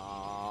now.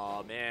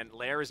 Oh man,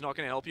 Lair is not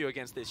going to help you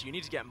against this. You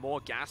need to get more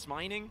gas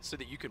mining so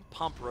that you can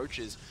pump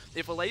roaches.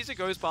 If Elazer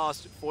goes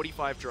past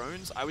 45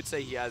 drones, I would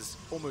say he has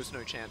almost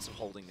no chance of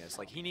holding this.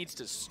 Like, he needs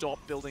to stop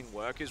building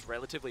workers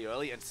relatively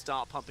early and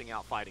start pumping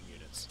out fighting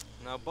units.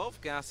 Now,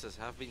 both gases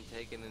have been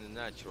taken in the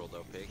natural,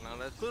 though, Pig. Now,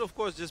 that could, of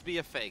course, just be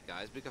a fake,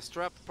 guys, because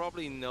Trap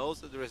probably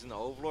knows that there is an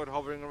Overlord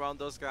hovering around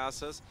those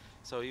gases,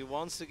 so he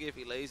wants to give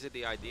Elazer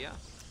the idea.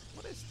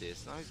 What is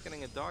this? Now he's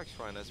getting a Dark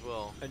Shrine as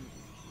well. And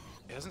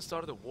it hasn't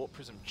started a Warp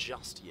Prism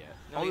just yet.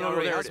 No,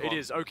 no, there has it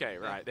is. Okay,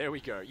 right, there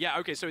we go. Yeah,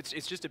 okay, so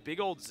it's just a big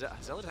old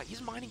Zealot attack.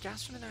 He's mining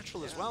gas from the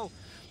natural as well.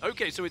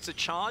 Okay, so it's a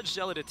charged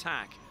Zealot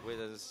attack. With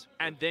his...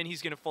 And then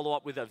he's going to follow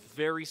up with a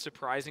very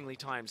surprisingly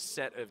timed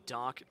set of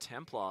Dark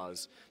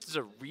Templars. This is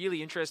a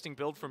really interesting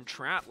build from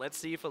Trap. Let's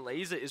see if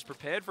Elazer is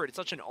prepared for it. It's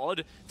such an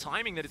odd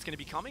timing that it's going to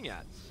be coming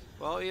at.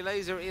 Well,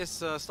 Elazer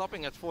is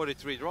stopping at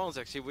 43 drones,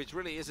 actually, which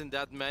really isn't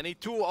that many.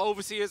 2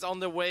 Overseers on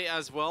the way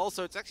as well,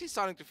 so it's actually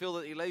starting to feel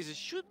that Elazer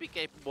should be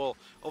capable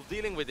of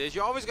dealing with this.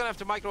 You're always going to have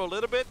to micro a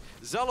little bit.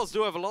 Zealots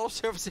do have a lot of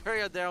surface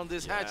area there on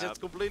this hatch. It's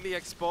completely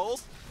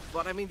exposed.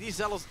 But, I mean, these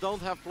Zealots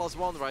don't have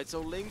 +1, right? So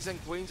Lings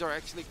and Queens are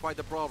actually quite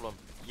a problem.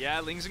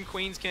 Yeah, Lings and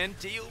Queens can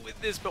deal with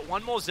this, but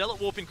one more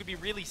Zealot warping could be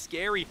really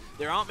scary.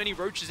 There aren't many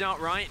roaches out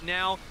right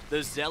now.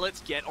 The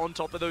Zealots get on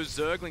top of those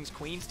Zerglings.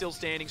 Queen still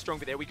standing strong,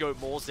 but there we go.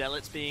 More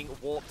Zealots being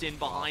warped in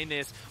behind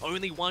this.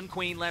 Only 1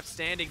 Queen left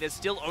standing. There's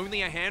still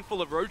only a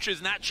handful of roaches,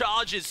 and that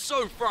charge is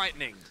so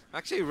frightening.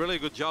 Actually, a really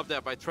good job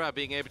there by Trap,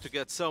 being able to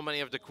get so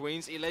many of the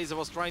Queens. Elazer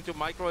was trying to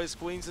micro his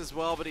Queens as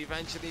well, but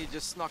eventually he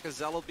just snuck a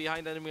Zealot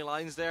behind enemy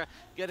lines there,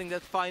 getting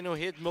that final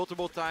hit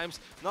multiple times.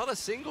 Not a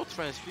single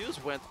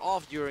transfuse went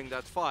off during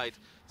that fight.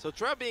 So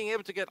Trap being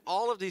able to get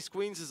all of these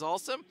Queens is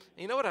awesome.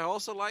 And you know what I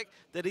also like?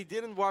 That he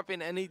didn't warp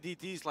in any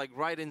DTs like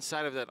right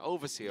inside of that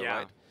Overseer,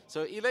 right?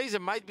 So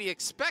Elazer might be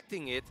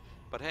expecting it,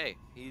 but hey,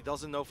 he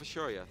doesn't know for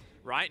sure yet.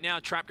 Right now,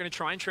 Trap going to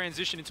try and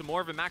transition into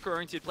more of a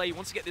macro-oriented play. He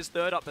wants to get this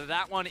third up, but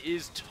that one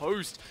is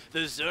toast. The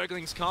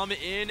Zerglings come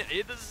in.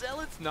 The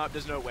Zealots, no,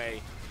 there's no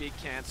way. Big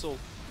cancel.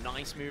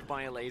 Nice move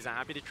by Elazer.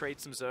 Happy to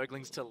trade some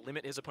Zerglings to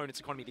limit his opponent's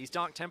economy. These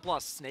Dark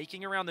Templars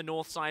snaking around the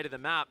north side of the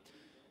map.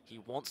 He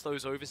wants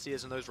those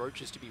Overseers and those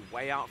Roaches to be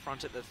way out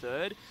front at the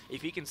third.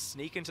 If he can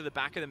sneak into the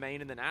back of the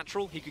main in the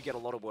natural, he could get a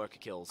lot of worker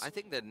kills. I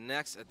think the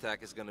next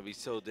attack is going to be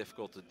so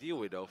difficult to deal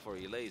with, though, for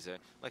Elazer.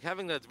 Like,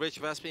 having that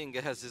rich Vespian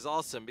gas is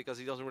awesome because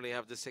he doesn't really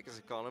have the sickest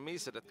economy,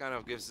 so that kind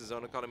of gives his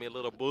own economy a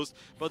little boost.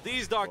 But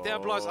these Dark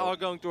Templars are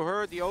going to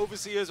hurt. The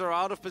Overseers are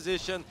out of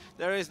position.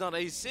 There is not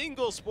a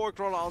single Spore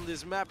Crawler on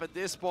this map at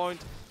this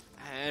point.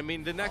 I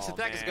mean, the next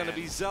attack is going to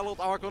be Zealot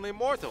Archon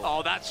Immortal.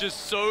 Oh, that's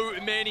just so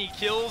many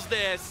kills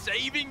there,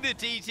 saving the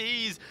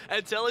TTs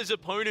until his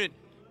opponent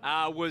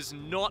was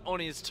not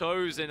on his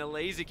toes, and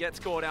Elazer gets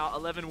caught out.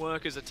 11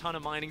 workers, a ton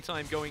of mining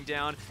time going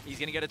down. He's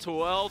going to get a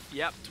 12th.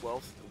 Yep,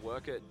 12th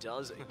worker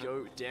does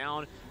go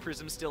down.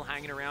 Prism still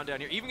hanging around down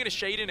here. Even going to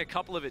shade in a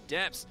couple of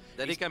Adepts.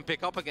 That he can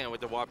pick up again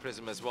with the Warp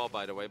Prism as well,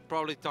 by the way.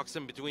 Probably tucks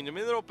him between the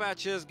mineral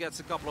patches, gets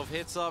a couple of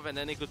hits off, and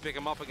then he could pick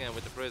him up again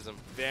with the Prism.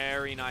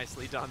 Very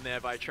nicely done there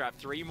by Trap.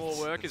 3 more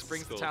workers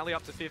brings the tally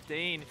up to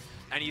 15.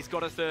 And he's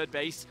got a third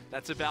base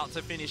that's about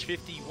to finish.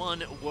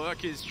 51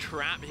 workers.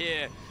 Trap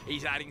here.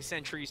 He's adding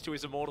sentries to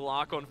his Immortal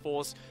Archon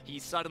force. He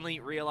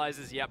suddenly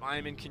realizes, yep, I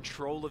am in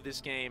control of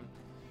this game.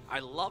 I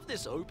love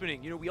this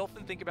opening. You know, we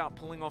often think about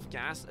pulling off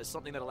gas as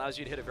something that allows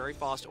you to hit a very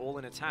fast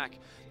all-in attack.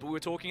 But we were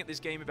talking at this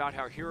game about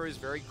how Hero is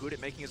very good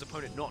at making his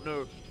opponent not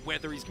know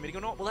whether he's committing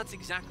or not. Well, that's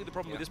exactly the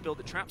problem with this build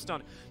that Trap's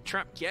done.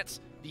 Trap gets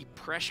the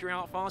pressure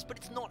out fast, but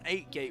it's not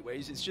 8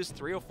 gateways, it's just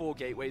 3 or 4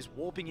 gateways,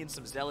 warping in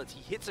some Zealots.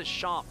 He hits a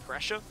sharp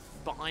pressure.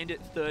 Behind it,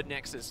 third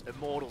Nexus,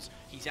 Immortals.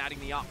 He's adding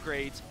the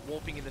upgrades,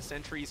 warping in the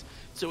sentries.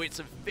 So it's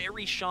a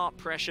very sharp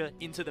pressure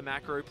into the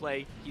macro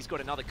play. He's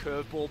got another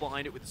curveball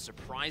behind it with a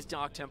surprise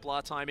Dark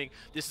Templar timing.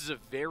 This is a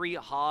very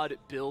hard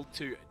build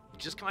to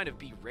just kind of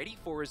be ready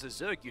for as a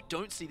Zerg. You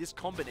don't see this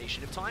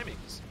combination of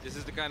timings. This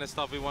is the kind of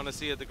stuff we want to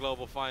see at the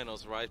global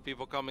finals, right?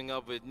 People coming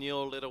up with new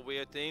little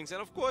weird things.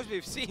 And of course,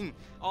 we've seen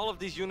all of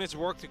these units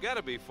work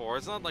together before.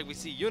 It's not like we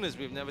see units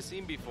we've never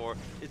seen before.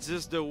 It's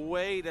just the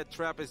way that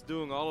Trap is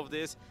doing all of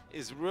this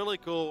is really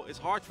cool. It's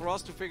hard for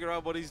us to figure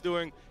out what he's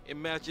doing.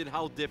 Imagine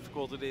how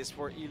difficult it is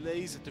for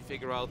Elazer to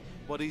figure out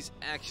what he's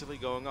actually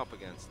going up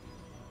against.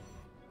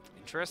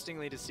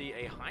 Interestingly to see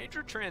a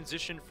Hydra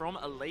transition from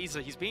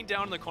Elazer. He's been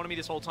down in the economy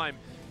this whole time,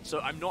 so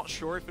I'm not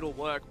sure if it'll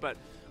work, but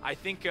I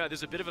think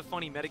there's a bit of a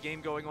funny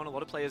metagame going on. A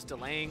lot of players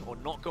delaying or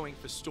not going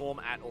for Storm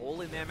at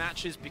all in their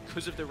matches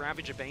because of the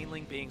Ravager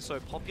Baneling being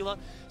so popular.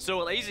 So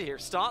Elazer here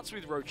starts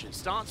with Roaches,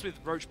 starts with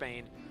Roach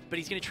Bane, but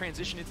he's going to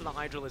transition into the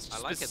Hydralist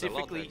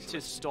specifically to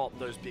stop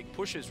those big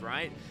pushes,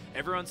 right?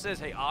 Everyone says,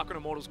 hey, Archon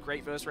Immortals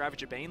great versus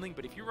Ravager Baneling,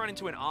 but if you run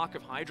into an arc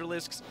of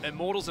Hydralisks,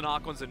 Immortals and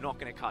Archons are not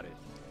going to cut it.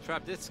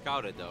 Trap did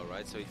scout it though,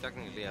 right? So he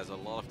technically has a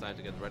lot of time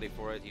to get ready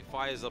for it. He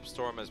fires up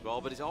Storm as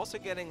well, but he's also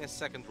getting a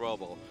second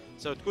Robo.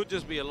 So it could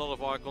just be a lot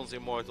of Archons,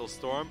 Immortal,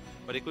 Storm,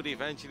 but he could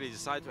eventually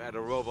decide to add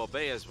a Robo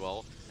Bay as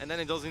well. And then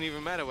it doesn't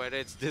even matter whether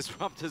it's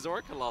Disruptors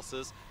or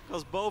Colossus,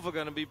 because both are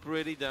going to be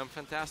pretty damn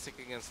fantastic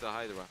against the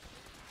Hydra.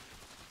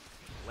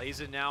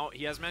 Elazer now,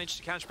 he has managed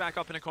to catch back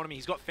up in economy.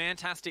 He's got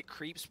fantastic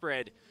creep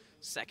spread.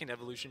 Second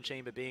Evolution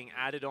Chamber being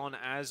added on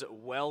as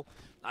well.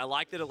 I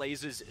like that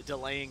Elazer's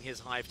delaying his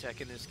Hive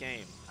Tech in this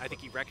game. I think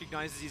he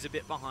recognizes he's a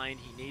bit behind.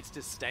 He needs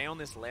to stay on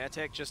this Lair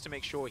Tech just to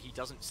make sure he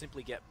doesn't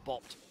simply get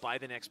bopped by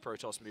the next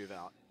Protoss move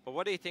out. But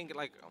what do you think,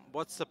 like,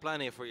 what's the plan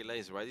here for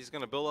Elazer, right? He's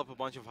going to build up a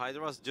bunch of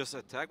Hydras, just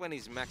attack when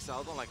he's maxed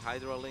out on, like,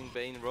 Hydra, Link,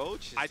 Bane,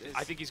 Roach? I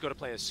think he's got to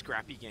play a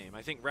scrappy game.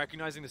 I think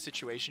recognizing the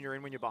situation you're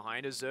in when you're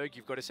behind a Zerg,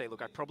 you've got to say,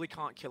 look, I probably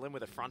can't kill him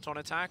with a front-on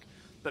attack,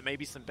 but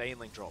maybe some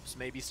Baneling drops,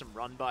 maybe some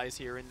run-bys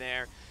here and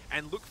there,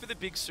 and look for the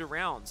big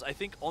surrounds. I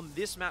think on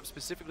this map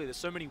specifically, there's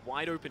so many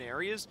wide-open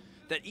areas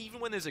that even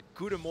when there's a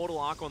good Immortal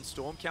Archon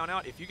Storm count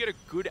out, if you get a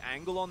good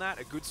angle on that,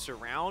 a good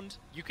surround,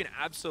 you can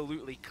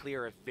absolutely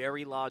clear a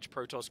very large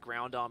Protoss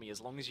ground army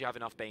as long as you have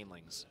enough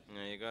Banelings.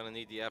 Yeah, you're going to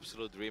need the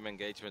absolute dream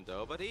engagement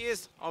though, but he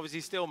is obviously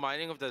still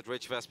mining of that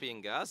rich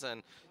Vespian gas,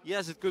 and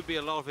yes, it could be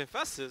a lot of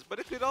Infestors, but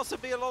it could also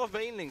be a lot of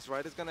Banelings,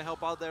 right? It's going to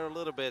help out there a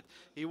little bit.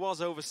 He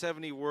was over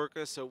 70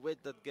 workers, so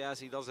with that gas,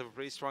 he does have a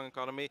pretty strong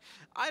economy.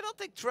 I don't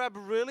think Trap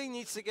really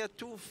needs to get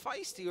too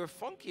feisty or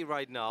funky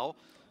right now.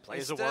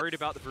 Players are worried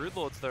about the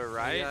Broodlords though,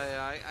 right?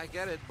 Yeah, I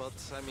get it, but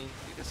I mean,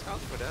 you can scout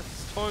for that.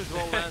 Storms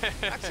roll land.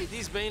 Actually,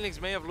 these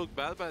Banelings may have looked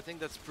bad, but I think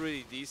that's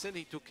pretty decent.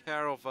 He took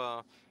care of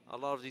a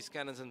lot of these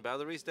cannons and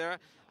batteries there.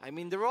 I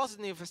mean, there was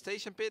an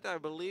infestation pit, I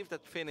believe,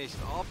 that finished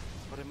off,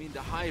 but I mean,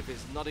 the Hive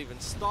is not even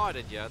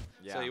started yet.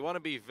 Yeah. So you want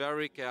to be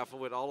very careful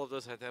with all of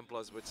those High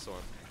Templars with Storm.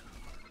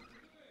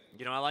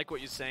 You know, I like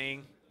what you're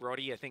saying,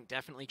 Roddy. I think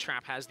definitely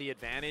Trap has the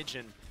advantage,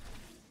 and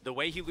the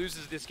way he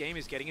loses this game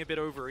is getting a bit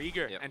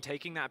overeager and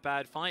taking that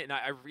bad fight. And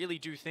I really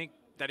do think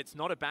that it's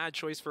not a bad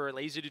choice for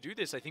Elazer to do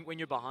this. I think when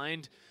you're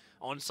behind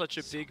on such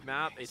a big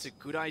map, it's a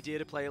good idea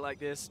to play like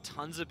this.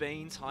 Tons of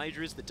Banes,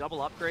 Hydras, the double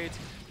upgrades.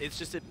 It's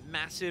just a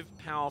massive,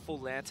 powerful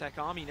Lair Tech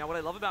army. Now, what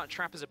I love about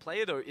Trap as a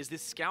player, though, is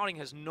this scouting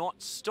has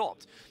not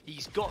stopped.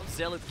 He's got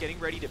Zealots getting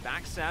ready to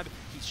backstab.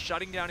 He's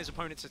shutting down his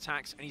opponent's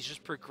attacks, and he's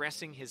just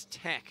progressing his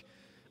tech.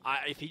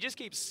 If he just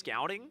keeps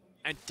scouting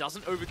and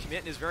doesn't overcommit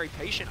and is very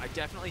patient, I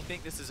definitely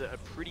think this is a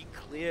pretty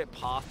clear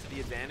path to the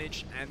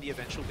advantage and the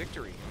eventual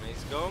victory.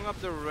 He's going up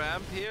the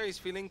ramp here. He's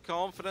feeling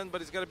confident,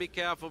 but he's got to be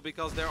careful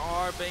because there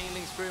are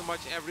Banelings pretty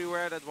much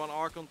everywhere. That one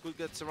Archon could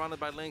get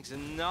surrounded by Lynx,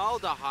 and now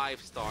the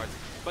Hive starts.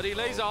 But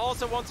Elazer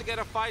also wants to get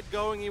a fight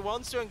going. He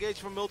wants to engage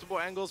from multiple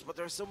angles, but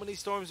there's so many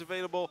Storms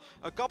available.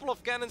 A couple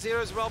of cannons here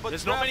as well, but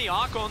there's not many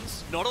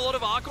Archons. Not a lot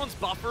of Archons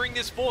buffering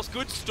this force.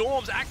 Good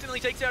Storms accidentally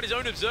takes out his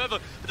own Observer,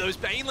 but those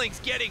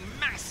Banelings getting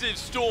massive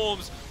Storms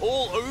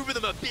all over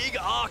them. A big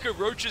arc of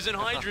Roaches and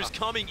Hydras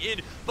coming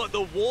in, but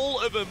the wall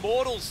of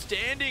Immortals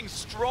standing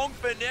strong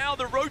for now.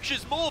 The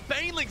Roaches, more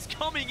Banelings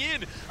coming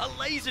in.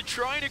 Elazer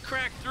trying to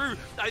crack through.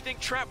 I think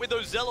Trap with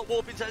those Zealot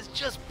Warpins has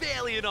just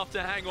barely enough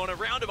to hang on. A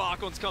round of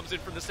Archons comes in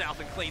from the south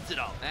and cleans it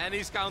up. And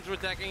he's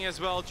counterattacking as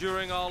well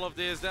during all of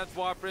this. That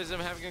Warp Prism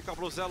having a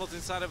couple of Zealots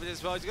inside of it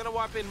as well. He's going to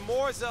warp in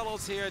more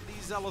Zealots here.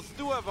 These Zealots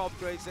do have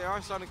upgrades. They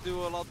are starting to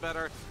do a lot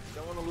better.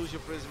 Don't want to lose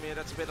your Prism here,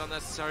 that's a bit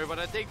unnecessary, but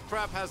I think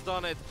Trap has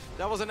done it.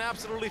 That was an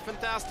absolutely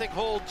fantastic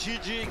hold.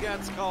 GG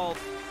gets called.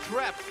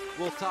 Trap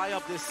will tie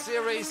up this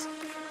series.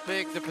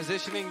 Pick the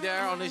positioning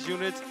there on his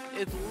units.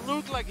 It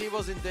looked like he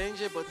was in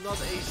danger, but not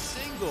a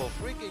single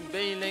freaking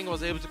Baneling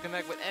was able to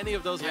connect with any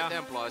of those High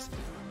Templars.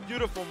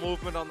 beautiful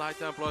movement on the High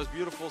Templars,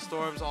 beautiful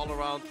storms all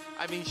around.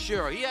 I mean,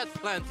 sure, he had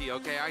plenty,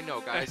 okay, I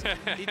know, guys.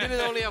 He didn't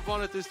only have 1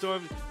 or 2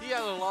 storms, he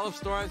had a lot of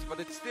storms, but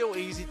it's still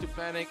easy to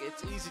panic.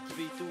 It's easy to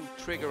be too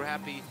trigger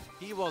happy.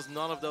 He was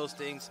none of those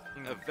things.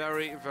 A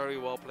very, very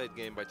well played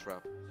game by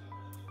Trap.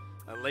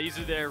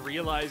 Elazer there,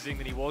 realizing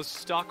that he was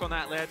stuck on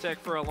that lair tech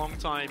for a long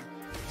time,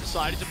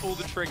 decided to pull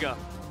the trigger.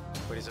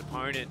 But his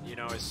opponent, you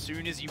know, as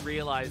soon as he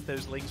realized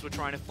those Lings were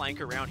trying to flank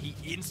around, he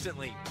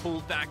instantly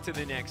pulled back to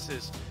the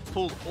Nexus,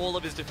 pulled all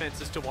of his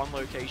defenses to one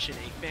location.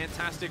 A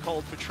fantastic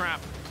hold for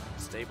Trap.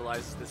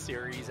 Stabilizes the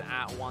series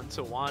at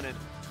 1-1, and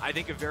I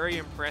think a very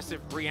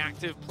impressive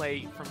reactive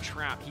play from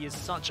Trap. He is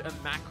such a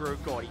macro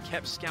god. He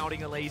kept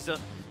scouting Elazer.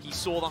 He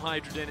saw the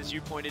Hydrogen, as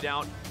you pointed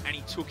out, and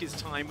he took his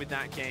time with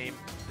that game.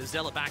 The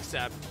Zealot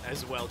backstab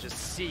as well just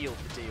sealed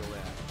the deal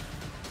there.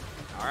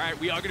 All right,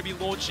 we are going to be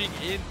launching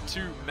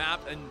into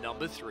map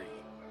number 3.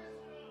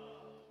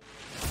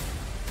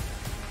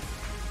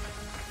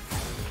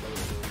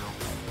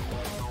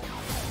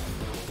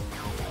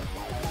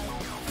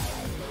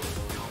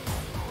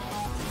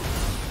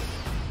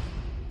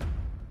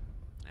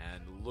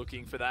 And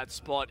looking for that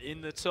spot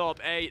in the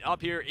top 8,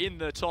 up here in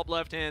the top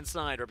left-hand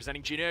side,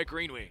 representing Jin Air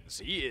Green Wings,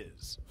 he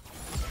is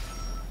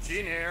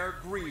Jin Air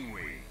Green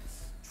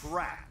Wings,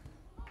 Trap.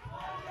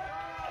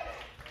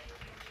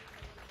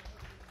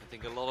 I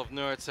think a lot of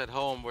nerds at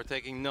home were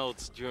taking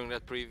notes during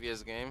that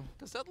previous game.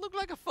 Does that look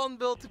like a fun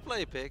build to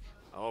play, Pig?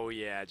 Oh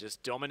yeah,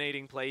 just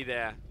dominating play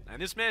there.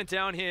 And this man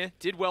down here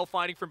did well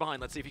fighting from behind.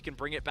 Let's see if he can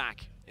bring it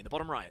back in the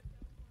bottom right.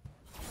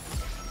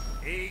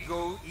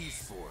 Ego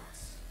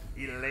Esports,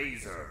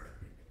 Elazer.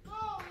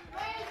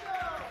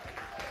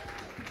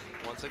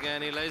 Once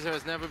again, Elazer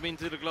has never been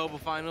to the global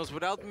finals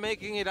without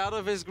making it out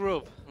of his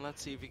group.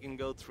 Let's see if he can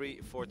go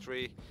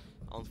 3-4-3.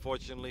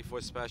 Unfortunately for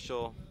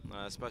Special,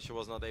 Special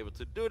was not able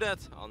to do that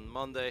on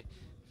Monday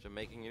after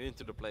making it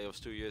into the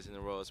playoffs 2 years in a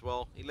row as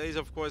well. Elazer,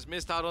 of course,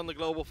 missed out on the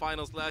global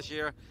finals last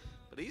year,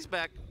 but he's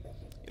back.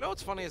 You know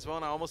what's funny as well,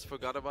 and I almost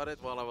forgot about it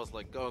while I was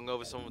like going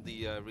over some of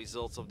the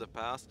results of the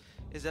past,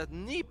 is that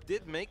Neep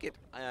did make it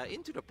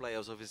into the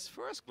playoffs of his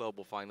first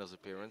global finals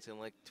appearance in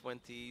like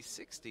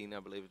 2016, I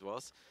believe it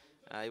was.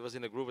 He was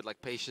in a group with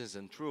like Patience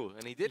and True,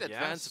 and he did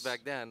advance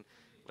back then.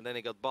 But then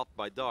he got bought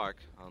by Dark.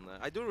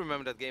 I do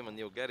remember that game on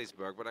New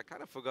Gettysburg, but I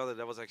kind of forgot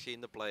that was actually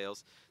in the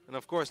playoffs. And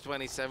of course,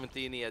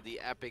 2017, he had the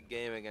epic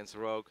game against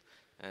Rogue.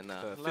 And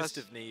the Fist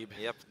of Neeb.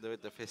 Yep,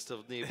 the Fist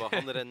of Neeb.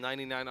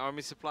 199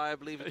 army supply, I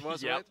believe it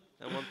was, right?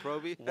 And 1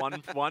 proby.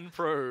 one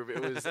probe.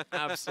 It was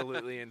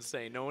absolutely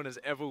insane. No one has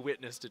ever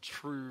witnessed a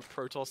true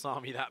Protoss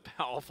army that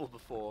powerful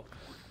before.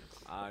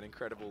 And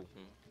incredible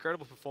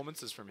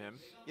performances from him.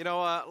 You know,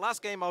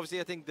 last game,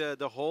 obviously, I think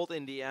the hold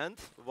in the end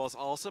was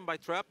awesome by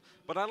Trap.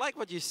 But I like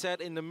what you said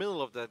in the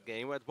middle of that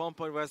game. At one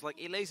point where it's like,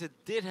 Elazer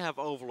did have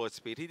Overlord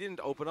speed. He didn't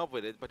open up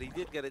with it, but he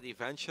did get it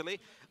eventually.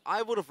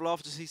 I would have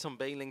loved to see some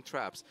Baneling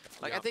traps.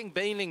 Like, I think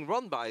Baneling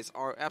run-bys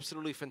are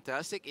absolutely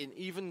fantastic in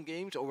even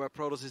games or where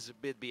Protoss is a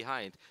bit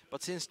behind.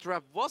 But since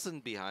Trap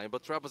wasn't behind,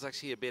 but Trap was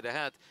actually a bit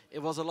ahead,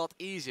 it was a lot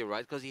easier,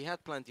 right? Because he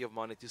had plenty of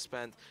money to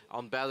spend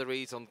on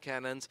batteries, on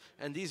cannons,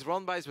 and these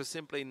run-bys were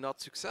simply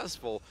not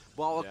successful,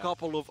 while a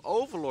couple of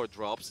Overlord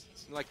drops,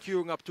 like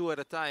queuing up 2 at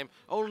a time,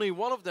 only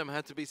one of them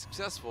had to be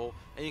successful,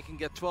 and you can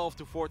get 12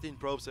 to 14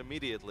 probes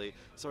immediately.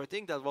 So I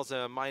think that was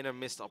a minor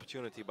missed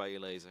opportunity by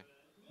Elazer.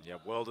 Yeah,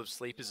 World of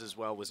Sleepers as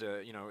well was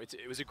a, you know,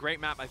 it was a great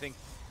map, I think,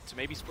 to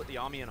maybe split the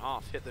army in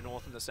half, hit the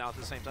north and the south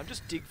at the same time.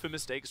 Just dig for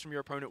mistakes from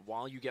your opponent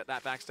while you get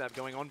that backstab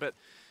going on. But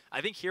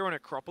I think here on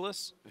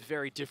Acropolis,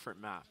 very different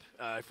map.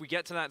 If we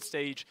get to that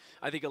stage,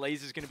 I think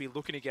Elazer is going to be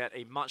looking to get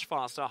a much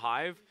faster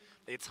hive.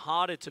 It's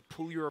harder to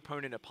pull your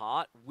opponent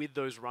apart with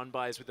those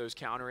run-bys, with those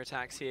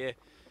counterattacks here.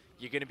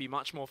 You're going to be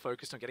much more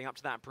focused on getting up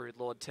to that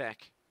Broodlord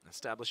tech,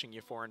 establishing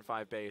your 4 and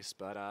 5 base.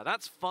 But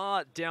that's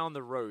far down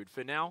the road.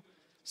 For now,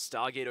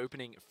 Stargate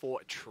opening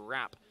for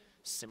Trap,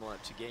 similar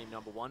to game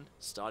number 1,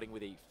 starting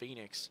with a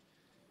Phoenix.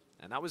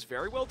 And that was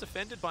very well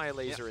defended by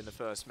Elazer in the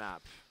first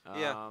map.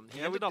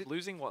 He ended up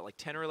losing, what, like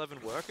 10 or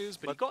 11 workers,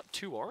 but he got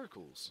 2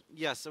 oracles.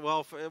 Yes,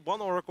 well,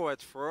 1 oracle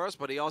at first,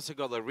 but he also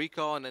got a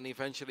recall, and then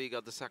eventually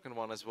got the second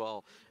one as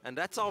well. And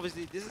that's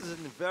obviously, this is a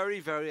very,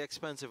 very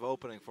expensive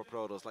opening for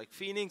Protoss. Like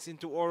Phoenix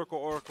into oracle,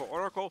 oracle,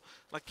 oracle.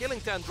 Like killing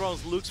 10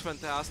 drones looks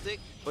fantastic,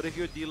 but if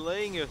you're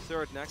delaying your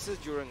 3rd Nexus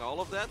during all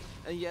of that,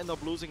 and you end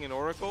up losing an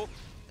oracle,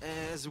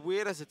 as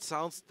weird as it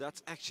sounds,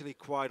 that's actually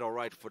quite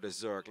alright for the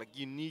Zerg. Like,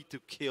 you need to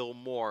kill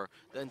more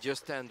than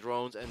just 10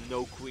 drones and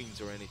no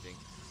queens or anything.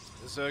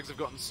 The Zergs have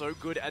gotten so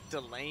good at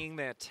delaying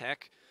their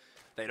tech.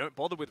 They don't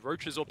bother with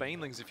roaches or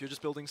banelings. If you're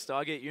just building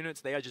Stargate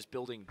units, they are just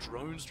building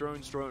drones,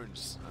 drones,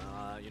 drones.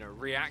 You know,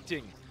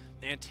 reacting,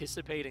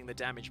 anticipating the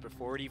damage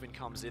before it even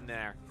comes in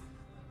there.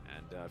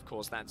 And, of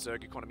course, that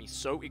Zerg economy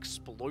so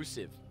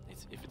explosive.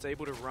 If it's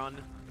able to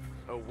run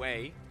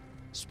away,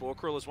 Spore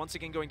Crawlers once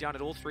again going down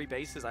at all 3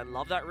 bases. I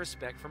love that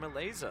respect from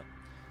Elazer.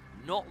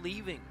 Not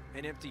leaving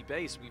an empty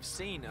base. We've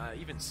seen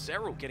even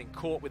Serral getting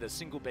caught with a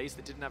single base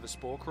that didn't have a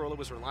Spore Crawler,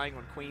 was relying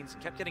on Queens,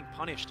 kept getting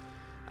punished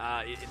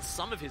in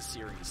some of his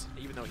series,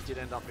 even though he did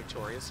end up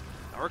victorious.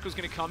 Oracle's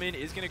going to come in,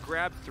 is going to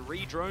grab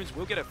 3 drones.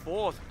 We'll get a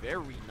 4th.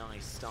 Very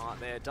nice start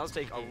there. It does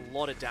take a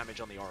lot of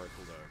damage on the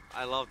Oracle, though.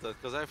 I love that,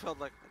 because I felt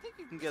like, I think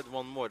you can get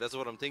one more. That's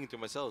what I'm thinking to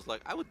myself.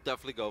 Like, I would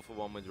definitely go for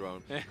one more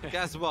drone.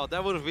 Guess what?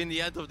 That would have been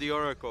the end of the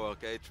Oracle,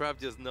 okay? Trap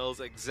just knows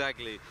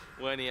exactly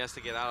when he has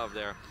to get out of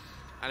there.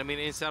 And I mean,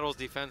 in Saddle's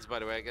defense, by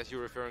the way, I guess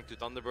you're referring to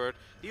Thunderbird.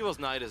 He was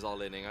Nidus all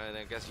inning, and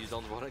I guess you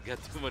don't want to get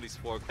too many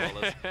sport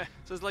callers.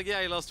 So it's like,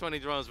 yeah, he lost 20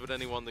 drones, but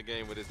then he won the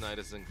game with his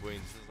Nidus and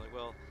Queens. It's like,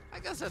 well, I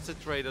guess that's a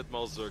trade that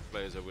most Zerg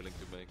players are willing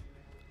to make.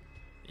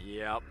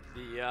 Yep,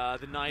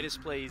 the Nidus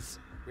plays.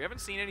 We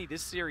haven't seen any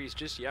this series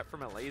just yet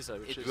from Elazer,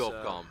 which It will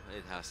come.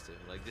 It has to.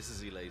 Like, this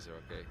is Elazer,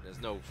 okay? There's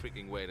no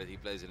freaking way that he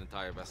plays an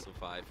entire best of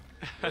 5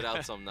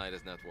 without some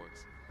Nidus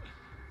networks.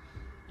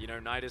 You know,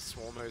 Nidus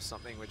Swarm is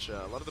something which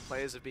a lot of the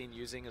players have been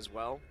using as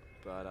well,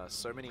 but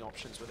so many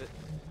options with it.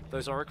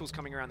 Those Oracles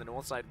coming around the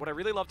north side. What I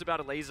really loved about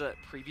Elazer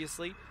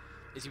previously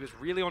is he was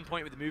really on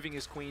point with moving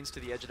his Queens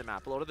to the edge of the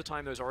map. A lot of the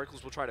time those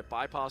Oracles will try to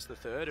bypass the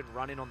third and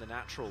run in on the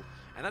natural.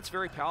 And that's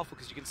very powerful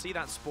because you can see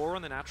that Spore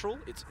on the natural,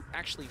 it's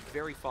actually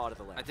very far to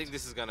the left. I think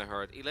this is going to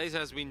hurt. Elazer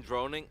has been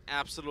droning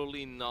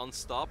absolutely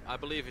non-stop. I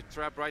believe if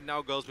Trap right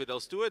now goes with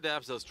those 2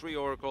 adapts, those 3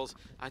 Oracles,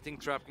 I think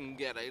Trap can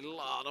get a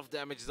lot of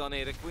damage done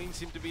here. The Queens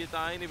seem to be a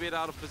tiny bit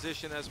out of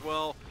position as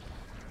well.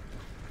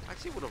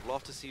 Actually would have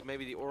loved to see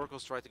maybe the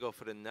Oracles try to go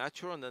for the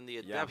natural and then the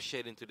adapt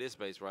shade into this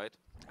base, right?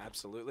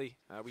 Absolutely.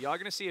 We are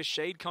going to see a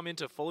shade come in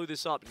to follow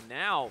this up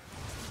now.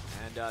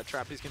 And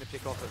Trap is going to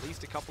pick off at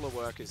least a couple of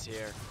workers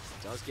here.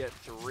 Does get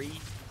 3,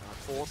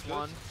 4th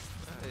one.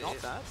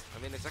 Not bad.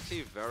 I mean, it's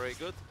actually very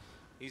good.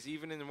 He's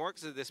even in the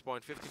marks at this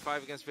point.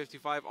 55 against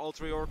 55. All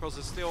 3 Oracles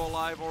are still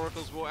alive.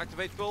 Oracles will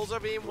activate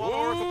Pulsar Beam. One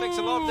Oracle takes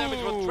a lot of damage,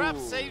 but Trap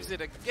saves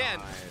it again.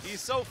 Nice.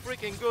 He's so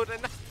freaking good,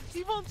 and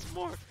he wants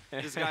more.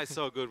 This guy's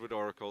so good with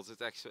Oracles.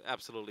 It's actually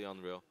absolutely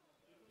unreal.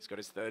 He's got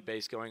his 3rd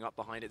base going up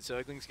behind it.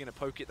 Zergling's going to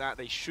poke at that.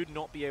 They should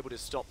not be able to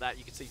stop that.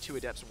 You can see 2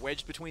 adepts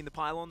wedged between the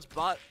pylons,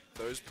 but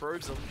those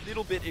probes a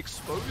little bit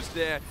exposed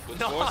there. Good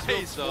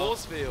nice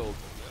force field.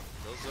 Yep,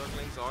 those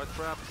Zerglings are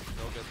trapped.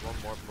 They'll get 1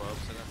 more probe,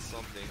 so that's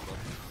something, but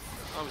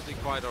obviously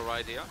quite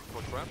alright here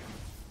for Trap.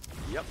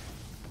 Yep.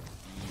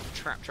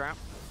 Trap.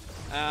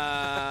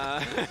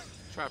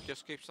 Trap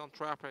just keeps on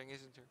trapping,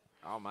 isn't he?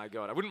 Oh my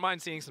god. I wouldn't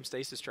mind seeing some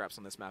stasis traps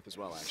on this map as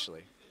well,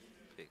 actually.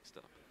 Big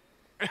stuff.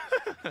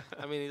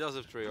 I mean, he does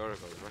have 3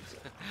 Oracles,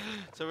 right?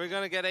 So we're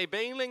going to get a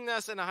Baneling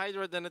Nest and a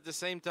Hydra, then at the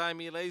same time,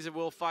 Elazer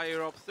will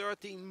fire up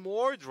 13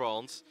 more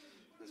drones.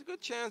 There's a good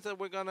chance that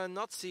we're going to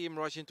not see him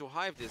rush into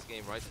Hive this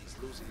game, right? He's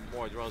losing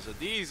more drones. So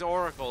these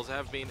Oracles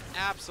have been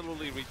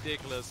absolutely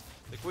ridiculous.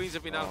 The Queens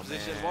have been out of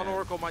position. Man. 1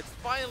 Oracle might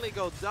finally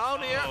go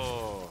down here.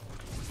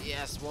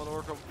 Yes, 1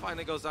 Oracle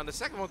finally goes down. The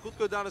second one could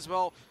go down as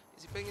well.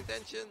 Is he paying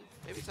attention?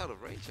 Maybe it's out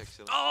of range,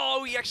 actually.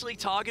 Oh, he actually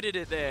targeted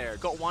it there.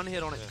 Got 1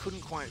 hit on it,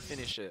 couldn't quite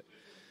finish it.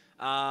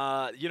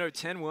 You know,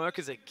 10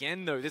 workers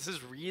again, though. This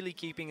is really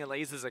keeping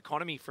Elazer's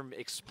economy from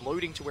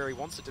exploding to where he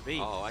wants it to be.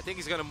 Oh, I think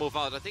he's going to move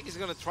out. I think he's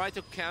going to try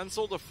to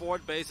cancel the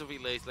 4th base of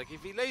Elazer. Like,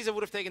 if Elazer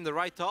would have taken the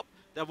right top,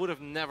 that would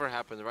have never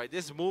happened, right?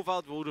 This move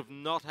out would have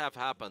not have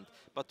happened.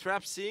 But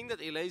Trap, seeing that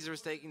Elazer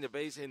is taking the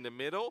base in the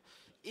middle,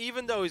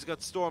 even though he's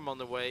got Storm on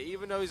the way,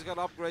 even though he's got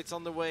upgrades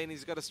on the way and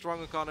he's got a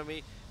strong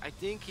economy, I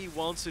think he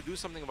wants to do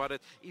something about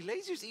it.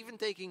 Elazer's even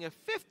taking a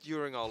 5th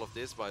during all of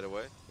this, by the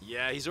way.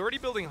 Yeah, he's already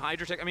building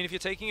Hydra Tech. I mean, if you're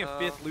taking a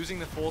 5th, losing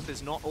the 4th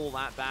is not all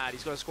that bad.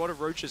 He's got a squad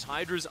of Roaches.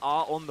 Hydras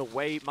are on the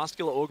way.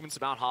 Muscular Augment's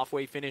about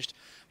halfway finished.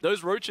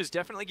 Those Roaches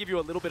definitely give you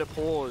a little bit of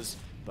pause.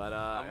 But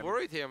I'm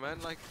worried here, man.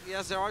 Like,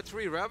 yes, there are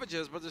 3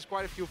 Ravagers, but there's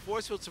quite a few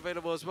force fields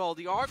available as well.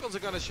 The Archons are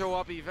going to show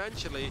up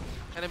eventually.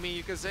 And I mean,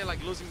 you can say,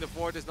 like, losing the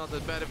 4th is not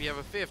that bad if you have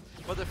a 5th.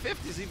 But the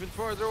 5th is even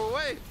further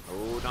away.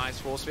 Oh, nice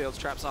force fields,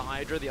 traps a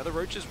Hydra. The other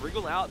Roaches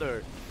wriggle out,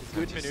 though.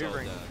 Good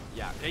maneuvering.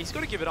 Yeah, he's got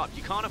to give it up.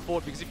 You can't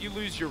afford, because if you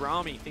lose your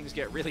army, things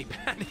get really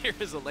bad here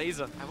as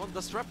Elazer.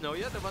 Does Trap know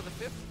yet about the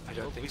 5th? I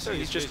don't think so.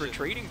 He's just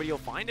retreating, but he'll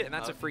find it, and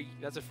that's a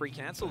free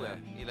cancel there.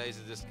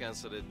 Elazer just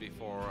canceled it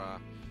before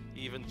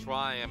even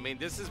trying. I mean,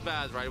 this is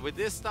bad, right? With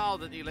this style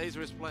that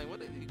Elazer is playing,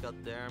 what did he got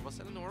there? Was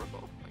that an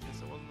Oracle? I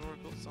guess it was an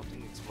Oracle.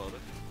 Something exploded.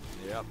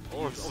 Yep.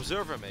 Or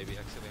Observer, maybe,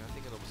 actually. I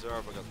think an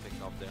Observer got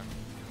picked up there.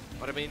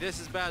 But I mean, this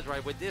is bad,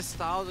 right? With this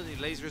style that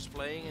Elazer is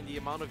playing and the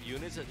amount of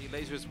units that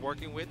Elazer is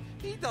working with,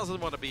 he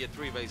doesn't want to be a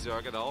 3-base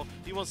Zerg at all.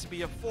 He wants to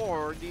be a 4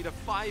 or indeed a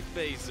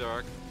 5-base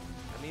Zerg.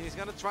 I mean, he's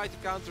going to try to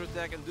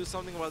counterattack and do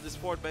something about this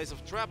 4th base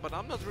of Trap, but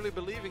I'm not really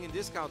believing in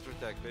this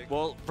counterattack, Vic.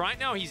 Well, right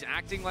now he's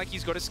acting like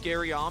he's got a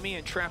scary army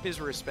and Trap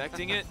is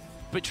respecting it.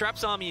 But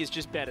Trap's army is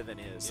just better than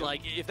his. Yep.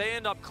 Like, if they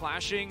end up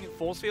clashing,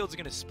 Force Fields are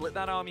going to split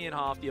that army in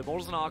half. The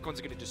Immortals and Archons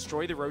are going to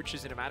destroy the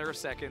Roaches in a matter of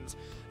seconds.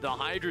 The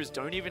Hydras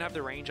don't even have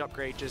the range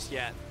upgrade just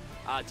yet.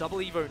 Double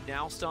Evo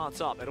now starts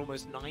up at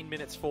almost 9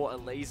 minutes for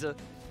Elazer.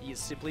 He is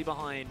simply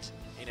behind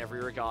in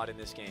every regard in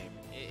this game.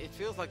 It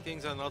feels like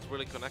things are not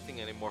really connecting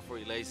anymore for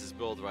Elazer's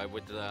build, right?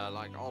 With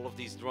like all of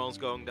these drones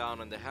going down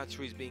and the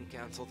hatcheries being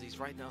cancelled. He's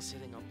right now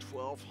sitting on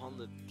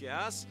 1200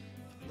 gas.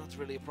 not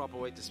really a proper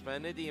way to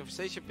spend it. The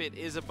Infestation Pit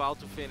is about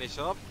to finish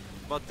up,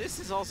 but this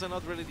is also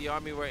not really the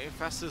army where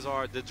Infestors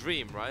are the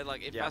dream, right?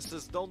 Like,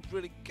 Infestors don't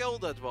really go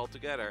that well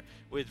together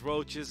with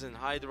Roaches and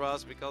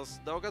Hydras because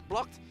they'll get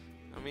blocked.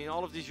 I mean,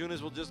 all of these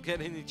units will just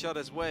get in each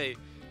other's way.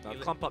 They'll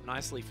clump up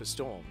nicely for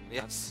Storm.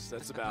 Yes.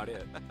 That's about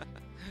it.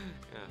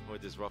 Yeah, or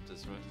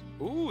Disruptors,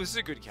 right? Ooh, this is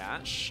a good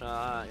catch.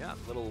 Yeah,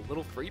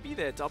 little freebie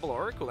there. Double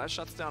Oracle. That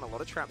shuts down a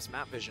lot of Trap's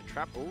map vision.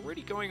 Trap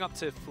already going up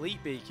to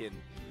Fleet Beacon.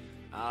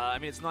 I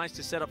mean, it's nice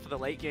to set up for the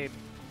late game,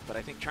 but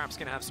I think Trap's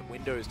going to have some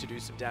windows to do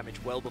some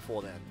damage well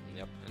before then.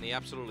 Yep, and he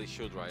absolutely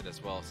should, right,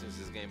 as well, since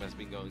this game has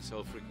been going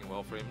so freaking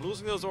well for him.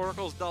 Losing those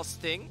Oracles does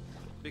sting,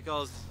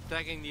 because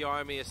tagging the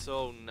army is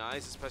so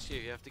nice, especially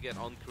if you have to get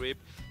on creep.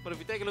 But if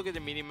you take a look at the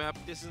minimap,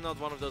 this is not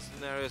one of those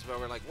scenarios where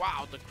we're like,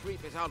 wow, the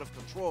creep is out of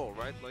control,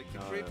 right? Like, the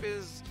creep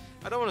is,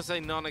 I don't want to say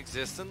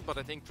non-existent, but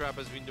I think Trap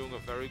has been doing a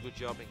very good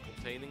job in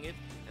containing it,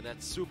 and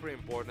that's super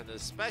important,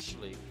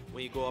 especially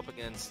when you go up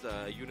against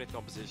unit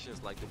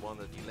compositions like the one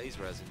that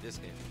Elazer has in this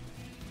game.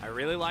 I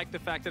really like the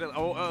fact that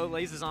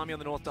Elazer's army on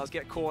the north does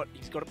get caught.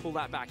 He's got to pull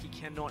that back. He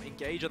cannot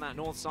engage on that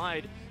north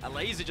side.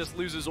 Elazer just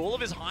loses all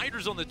of his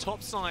Hydras on the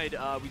top side.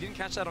 We didn't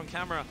catch that on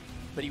camera,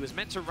 but he was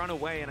meant to run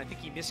away, and I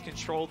think he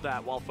miscontrolled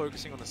that while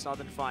focusing on the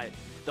southern fight.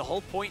 The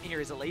whole point here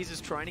is Elazer's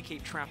trying to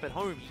keep Trap at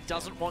home. He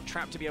doesn't want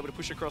Trap to be able to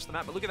push across the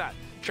map, but look at that.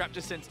 Trap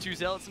just sends 2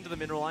 Zealots into the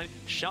mineral line,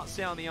 shuts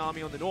down the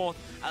army on the north.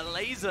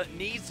 Elazer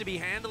needs to be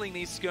handling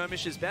these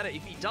skirmishes better.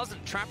 If he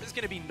doesn't, Trap is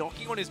going to be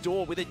knocking on his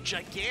door with a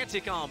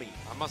gigantic army.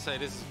 I must say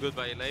this is good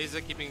by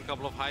Elazer, keeping a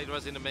couple of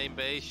Hydras in the main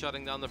base,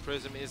 shutting down the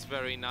Prism is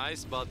very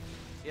nice, but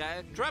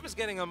yeah, Trap is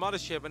getting a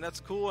Mothership, and that's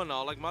cool and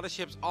all. Like,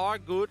 Motherships are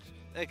good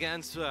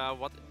against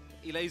what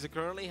Elazer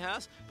currently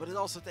has, but it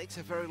also takes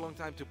a very long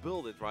time to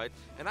build it, right?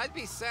 And I'd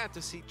be sad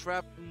to see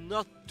Trap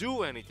not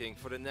do anything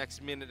for the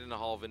next minute and a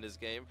half in this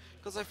game,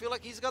 because I feel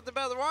like he's got the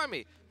better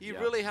army. He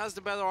really has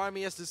the better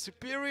army, has the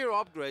superior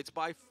upgrades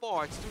by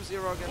far. It's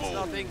 2-0 against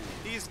nothing.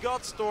 He's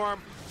got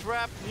Storm.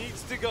 Trap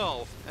needs to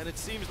go, and it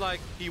seems like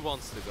he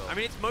wants to go. I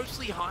mean, it's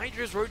mostly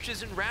Hydras,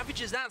 Roaches, and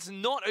Ravagers. That's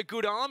not a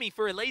good army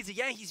for Elazer.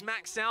 Yeah, he's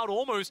maxed out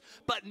almost,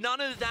 but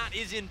none of that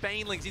is in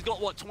Banelings. He's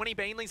got, what, 20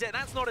 Banelings there?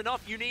 That's not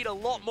enough. You need a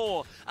lot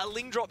more. A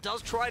Ling Drop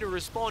does try to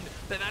respond,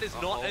 but that is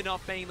not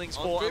enough Banelings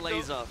for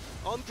Elazer.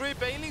 On 3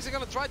 Banelings are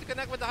going to try to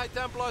connect with the High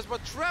Templars,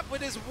 but Trap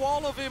with his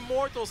wall of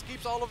Immortals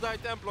keeps all of the High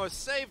Templars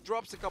safe,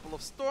 drops a couple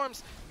of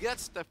Storms,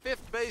 gets the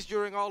 5th base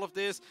during all of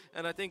this,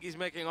 and I think he's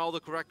making all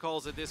the correct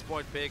calls at this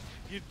point, Pig.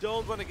 You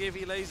don't want to give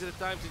Elazer the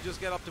time to just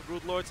get up to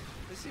Brood Lords.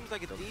 This seems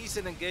like a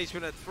decent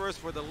engagement at first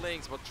for the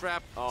Lynx, but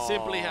Trap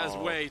simply has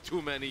way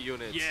too many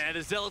units. Yeah,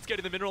 the Zealots get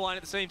in the mineral line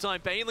at the same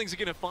time. Banelings are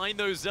going to find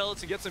those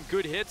Zealots and get some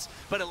good hits,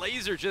 but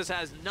Elazer just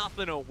has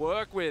nothing to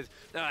work with.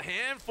 A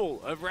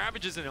handful of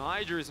Ravagers and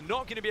Hydra is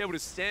not going to be able to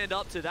stand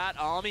up to that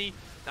army.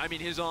 I mean,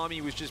 his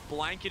army was just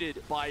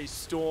blanketed by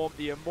Storm.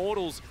 The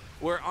Immortals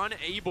were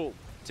unable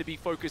to be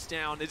focused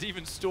down. There's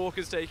even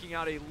Stalkers taking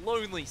out a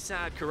lonely,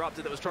 sad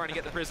Corruptor that was trying to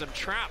get the Prism.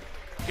 Trap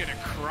gonna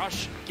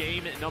crush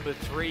game at number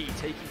 3,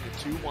 taking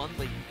the 2-1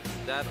 lead.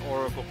 That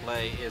Oracle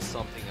play is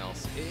something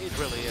else. It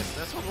really is.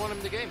 That's what won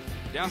him the game.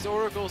 Yeah. These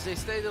Oracles, they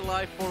stayed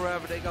alive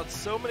forever. They got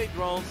so many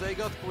drones, they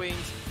got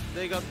Queens,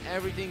 they got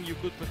everything you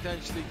could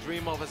potentially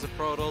dream of as a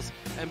Protoss.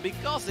 And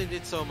because they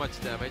did so much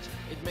damage,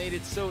 it made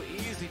it so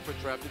easy for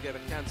Trap to get a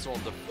cancel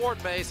on the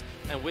 4th base,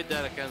 and with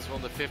that a cancel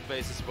on the 5th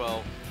base as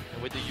well.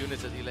 And with the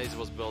units that Elazer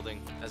was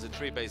building, as a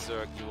 3-base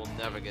Zerg, you will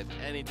never get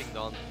anything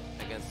done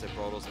against a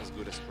Protoss as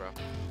good as Trap.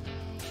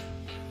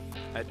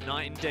 A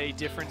night and day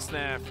difference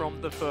there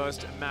from the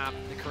first map.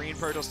 The Korean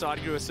Protoss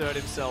starting to assert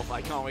himself.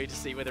 I can't wait to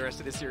see where the rest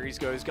of the series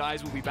goes.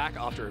 Guys, we'll be back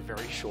after a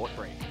very short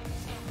break.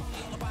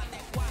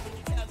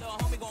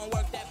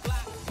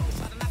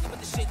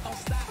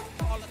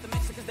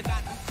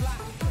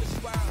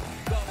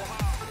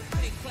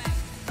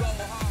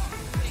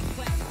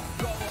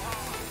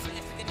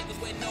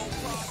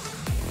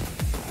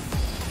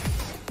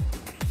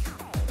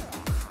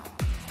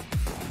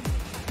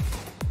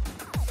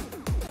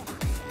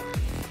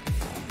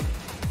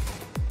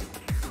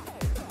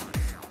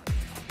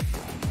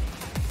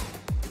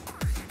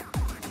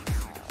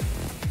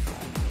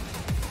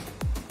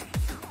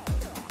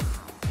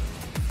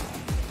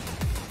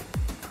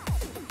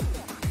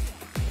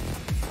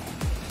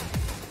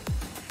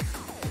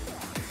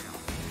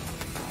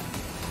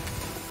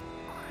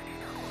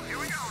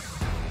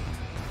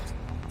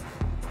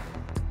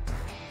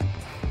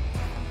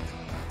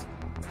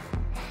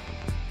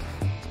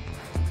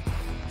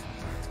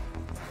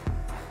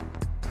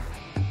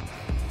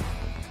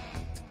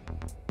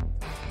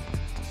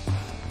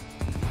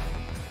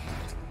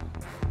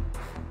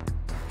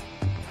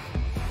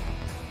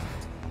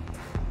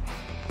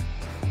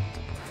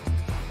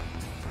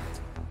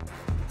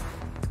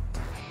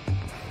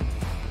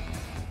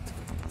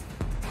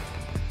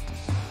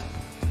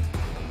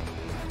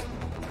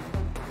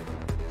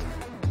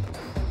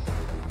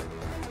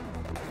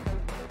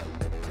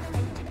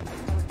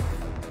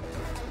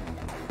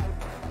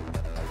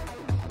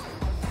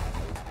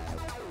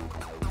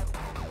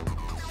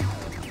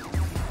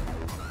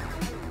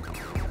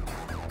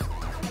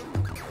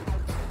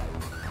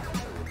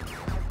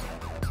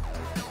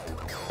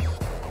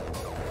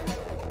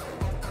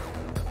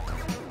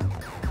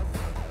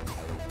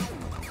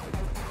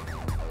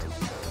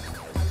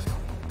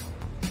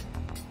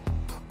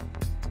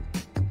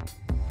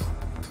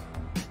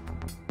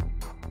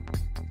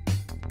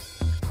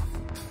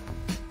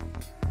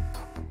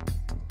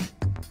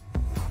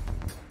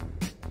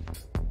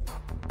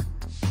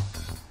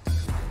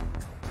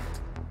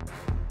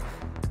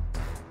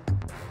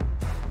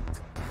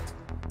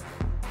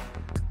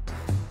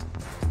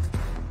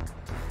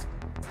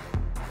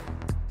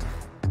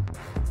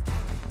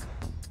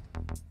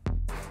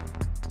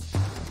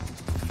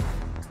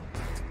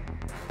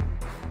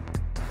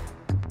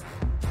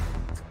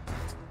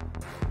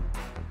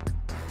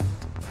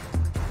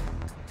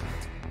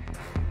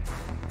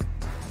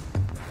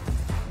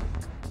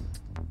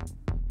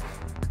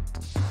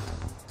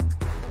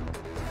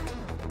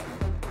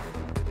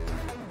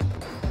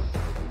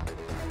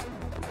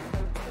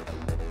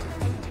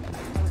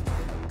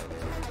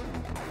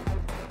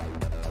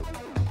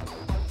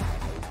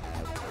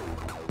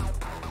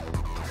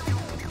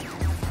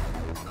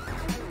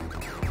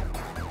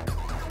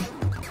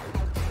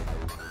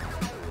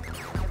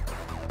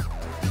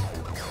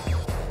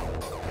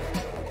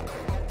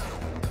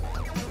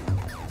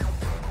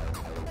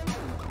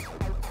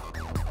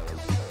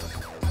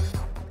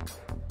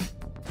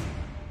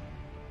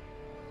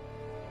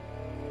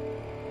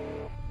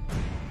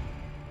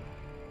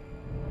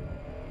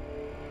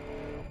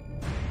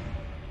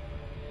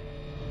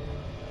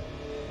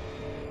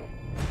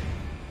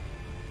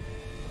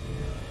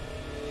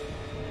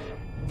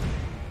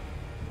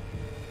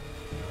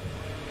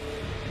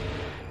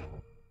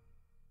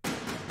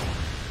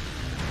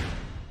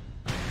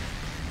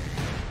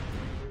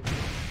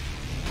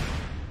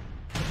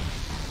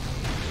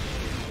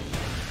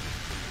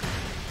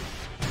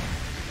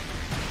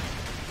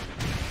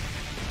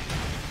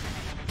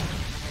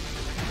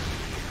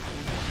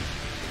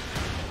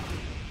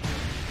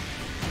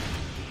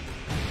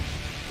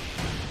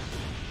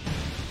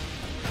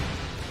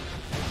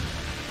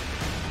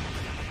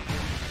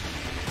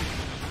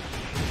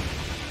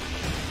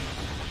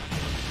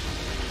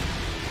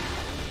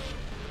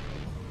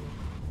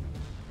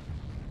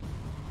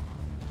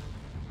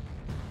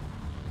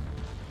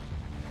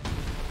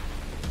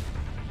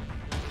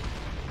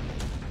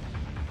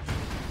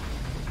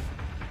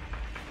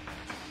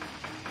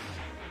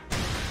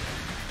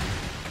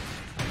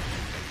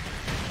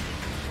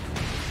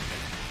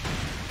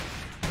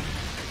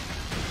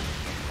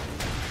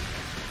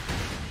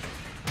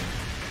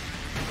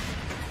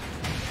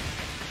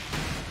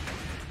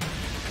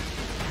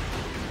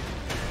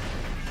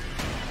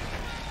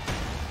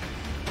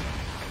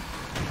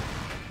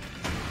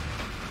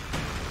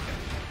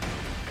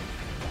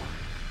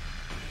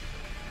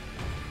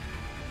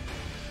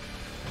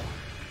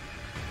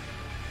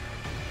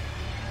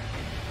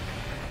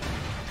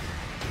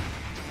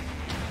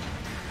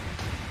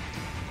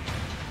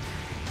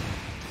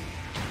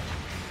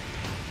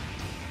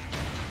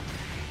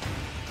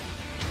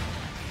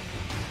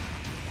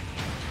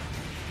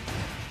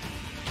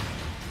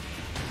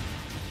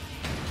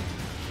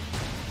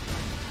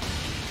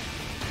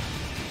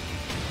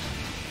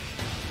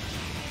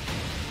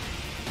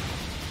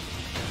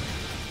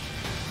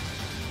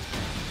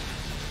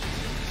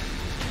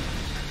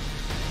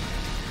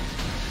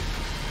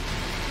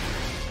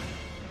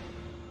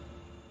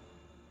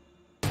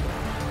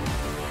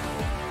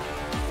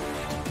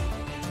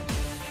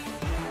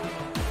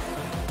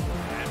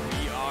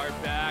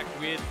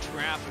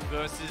 Trap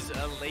versus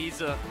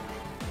Elazer,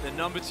 the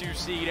number 2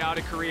 seed out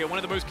of Korea, one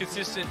of the most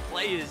consistent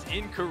players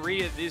in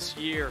Korea this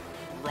year,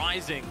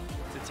 rising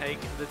to take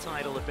the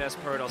title of Best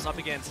Protoss up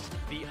against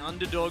the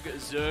underdog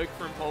Zerg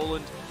from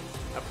Poland,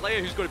 a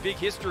player who's got a big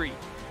history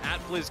at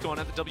BlizzCon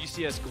at the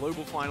WCS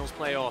Global Finals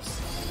playoffs,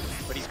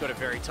 but he's got a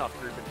very tough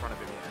group in front of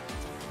him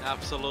here.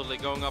 Absolutely,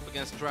 going up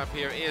against Trap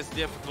here is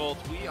difficult.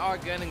 We are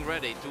getting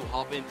ready to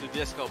hop into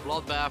Disco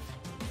Bloodbath.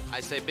 I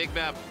say Big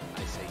Bap,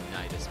 I say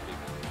Nidus Big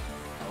Bap.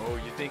 Oh,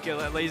 you think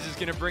Elazer's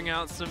gonna bring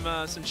out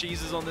some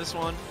cheeses on this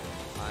one?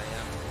 I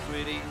am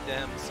pretty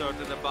damn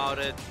certain about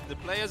it. The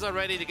players are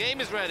ready, the game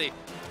is ready.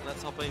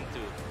 Let's hop into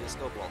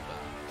Disco Bloodbath.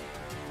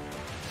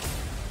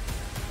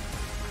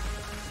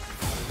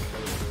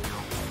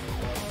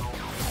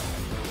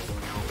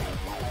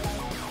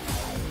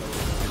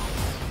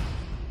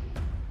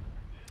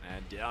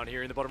 Down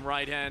here in the bottom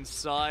right-hand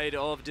side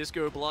of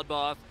Disco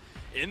Bloodbath,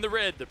 in the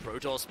red, the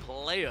Protoss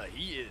player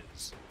he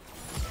is.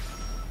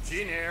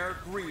 Jin Air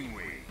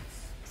Greenwings,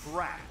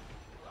 Trap.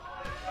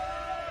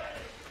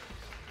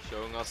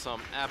 Showing us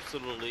some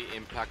absolutely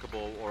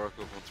impeccable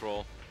Oracle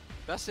control.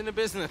 Best in the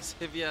business,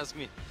 if you ask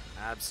me.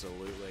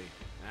 Absolutely.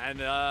 And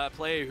a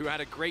player who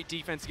had a great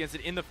defense against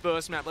it in the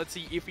first map. Let's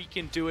see if he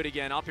can do it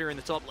again. Up here in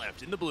the top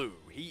left, in the blue,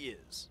 he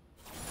is.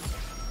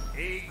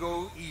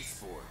 Ego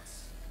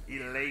Esports,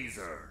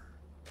 Elazer.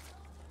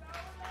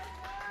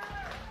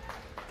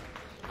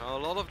 Now, a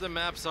lot of the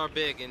maps are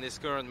big in this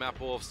current map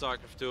pool of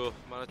StarCraft 2,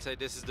 but I'd say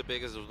this is the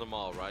biggest of them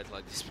all, right?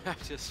 Like, this map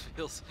just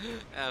feels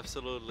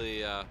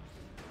absolutely,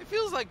 it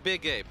feels like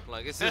Big Ape.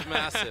 Like, this is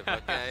massive,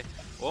 okay?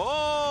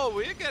 Oh,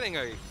 we're getting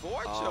a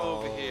Forge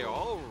over here.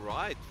 All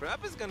right,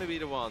 Trap is going to be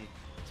the one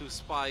to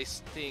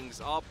spice things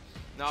up.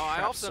 Now,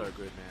 I often... so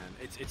good,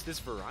 man. It's this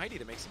variety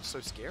that makes him so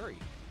scary.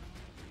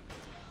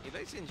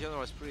 Elazer in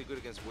general is pretty good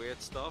against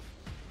weird stuff.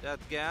 That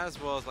gas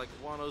was like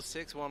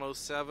 106,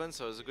 107,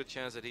 so there's a good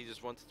chance that he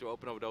just wanted to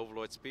open up with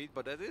Overlord speed,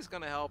 but that is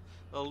going to help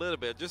a little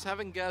bit. Just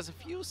having gas a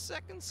few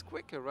seconds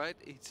quicker, right?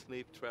 Eat,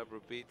 sleep, trap,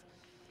 repeat.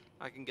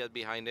 I can get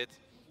behind it.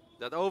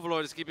 That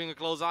Overlord is keeping a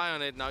close eye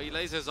on it. Now,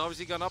 Elazer has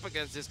obviously gone up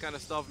against this kind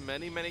of stuff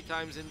many, many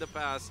times in the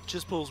past.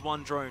 Just pulls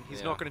one drone.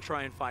 He's not going to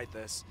try and fight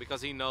this.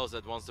 Because he knows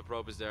that once the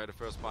probe is there, the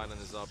first pylon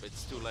is up,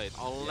 it's too late.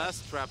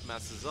 Unless Trap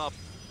messes up.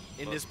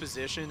 In this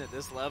position, at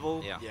this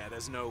level, yeah,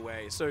 there's no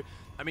way. So,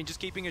 I mean,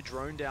 just keeping a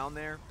drone down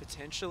there,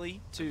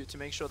 potentially, to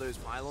make sure those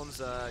pylons,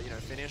 you know,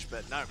 finish.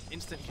 But no,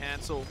 instant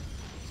cancel.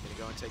 He's going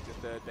to go and take the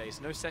third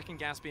base. No second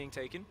gas being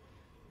taken.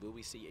 Will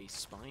we see a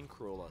spine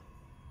crawler?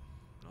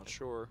 Not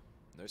sure.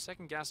 No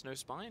second gas, no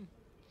spine.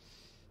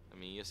 I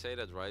mean, you say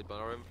that right,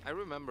 but I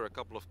remember a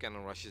couple of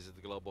cannon rushes at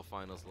the Global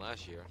Finals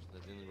last year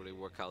that didn't really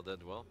work out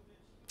that well.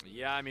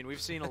 Yeah, I mean,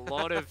 we've seen a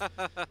lot of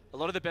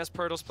the best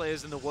Protoss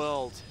players in the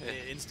world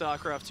in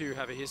StarCraft 2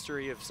 have a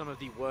history of some of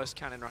the worst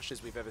cannon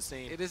rushes we've ever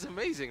seen. It is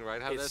amazing,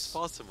 right? How that's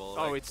possible.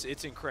 Oh, like,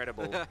 it's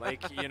incredible.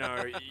 Like, you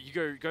know, you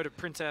go to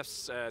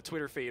Printf's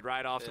Twitter feed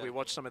right after we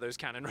watch some of those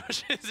cannon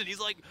rushes, and he's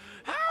like,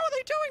 "How are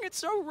they doing it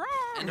so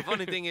wrong?" And the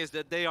funny thing is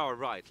that they are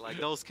right. Like,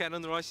 those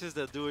cannon rushes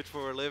that do it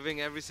for a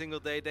living every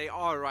single day, they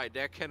are right.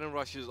 Their cannon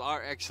rushes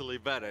are actually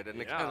better than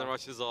the cannon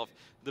rushes of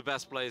the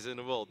best players in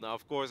the world. Now,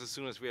 of course, as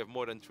soon as we have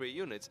more than 3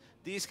 units,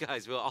 these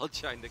guys will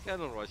outshine the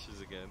cannon rushes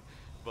again.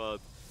 But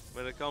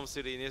when it comes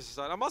to the initial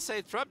side, I must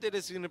say Trap did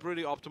this in a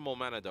pretty optimal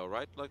manner though,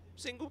 right? Like,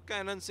 single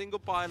cannon, single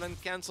pylon,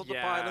 cancel the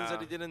pylons that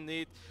he didn't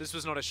need. This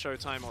was not a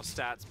Showtime or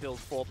stats, build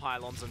 4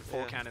 pylons and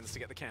 4 cannons to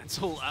get the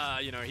cancel.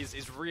 You know,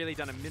 he's really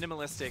done a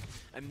minimalistic,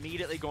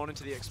 immediately gone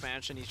into the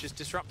expansion. He's just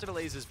disrupted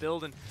Elazer's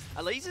build, and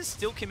Elazer's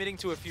still committing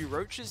to a few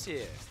roaches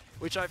here,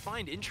 which I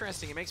find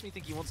interesting. It makes me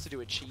think he wants to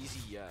do a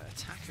cheesy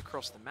attack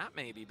across the map,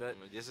 maybe, but...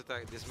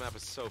 This map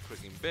is so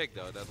freaking big,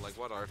 though, that, like,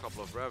 what are a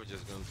couple of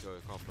Ravagers going to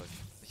accomplish?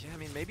 Yeah, I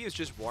mean, maybe he's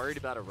just worried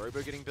about a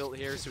Robo getting built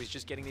here, so he's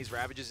just getting these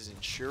Ravagers as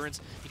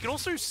insurance. He can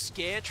also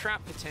scare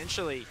Trap,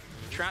 potentially.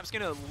 Trap's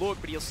going to look,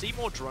 but he'll see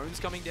more drones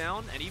coming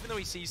down, and even though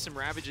he sees some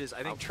Ravagers,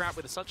 I think Trap,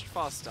 with such a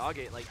fast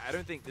Stargate, like, I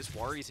don't think this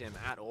worries him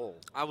at all.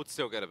 I would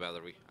still get a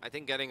battery. I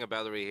think getting a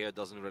battery here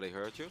doesn't really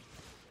hurt you.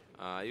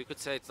 You could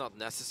say it's not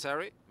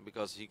necessary,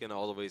 because he can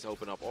always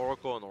open up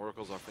Oracle, and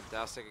Oracles are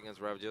fantastic against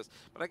Ravagers.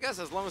 But I guess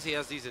as long as he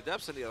has these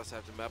Adepts on the other side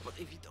of the map, but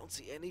if you don't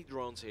see any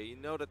drones here, you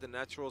know that the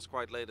natural is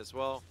quite late as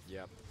well.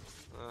 Yep.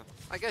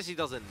 I guess he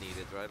doesn't need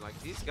it, right? Like,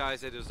 these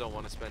guys, they just don't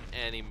want to spend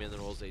any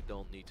minerals they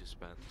don't need to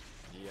spend.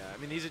 Yeah,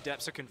 I mean, these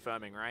Adepts are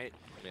confirming, right?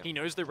 Yeah. He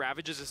knows the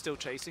Ravagers are still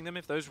chasing them.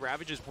 If those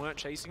Ravagers weren't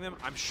chasing them,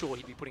 I'm sure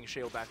he'd be putting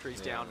shield batteries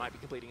down, might be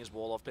completing his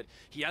wall off, but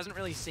he hasn't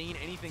really seen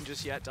anything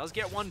just yet. Does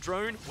get one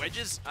drone,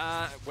 wedges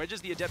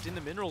the Adept in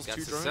the minerals.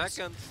 Gets 2 drones. a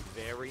second.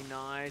 Very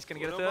nice. Gonna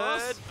get a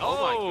third.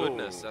 Oh my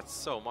goodness, that's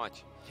so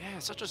much. Yeah,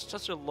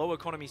 such a low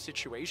economy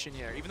situation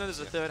here. Even though there's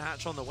a third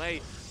hatch on the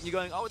way, you're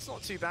going, oh, it's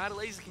not too bad.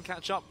 Elazer can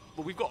catch up.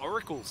 but we've got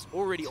Oracles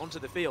already onto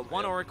the field.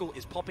 One Oracle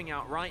is popping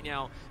out right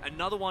now,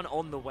 another one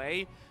on the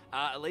way.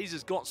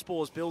 Elazer's got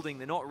spores building.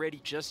 They're not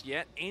ready just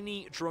yet.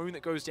 Any drone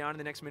that goes down in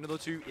the next minute or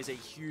two is a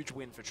huge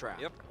win for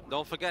Trap. Yep.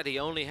 Don't forget, he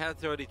only had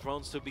 30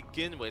 drones to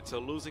begin with, so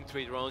losing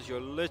 3 drones,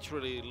 you're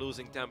literally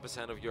losing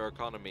 10% of your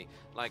economy.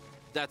 Like,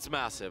 that's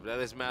massive. That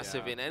is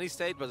massive in any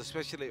state, but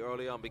especially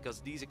early on, because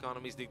these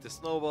economies need to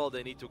snowball.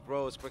 They need to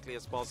grow as quickly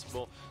as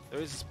possible. There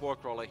is a spore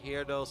crawler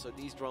here, though, so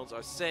these drones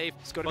are safe.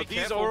 But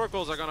these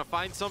oracles are going to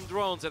find some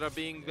drones that are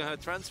being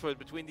transferred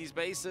between these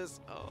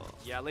bases. Oh.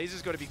 Yeah,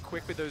 Elaser's got to be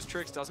quick with those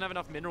tricks. Doesn't have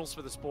enough minerals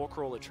for the spore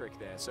crawler trick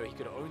there, so he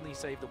could only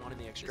save the one in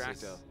the extractor.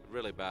 This is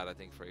really bad, I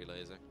think, for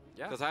Elazer.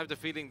 Yeah. Because I have the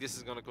feeling this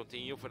is going to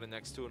continue for the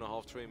next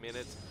 2.5, 3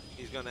 minutes.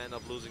 He's going to end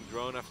up losing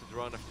drone after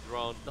drone after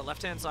drone. The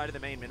left-hand side of the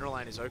main mineral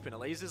line is open.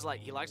 Elazer's like,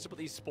 he likes to put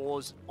these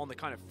spores on the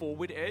kind of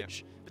forward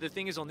edge. But the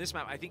thing is, on this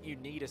map, I think you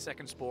need a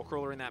second spore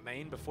crawler in that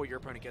main before your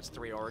opponent gets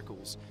 3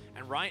 oracles.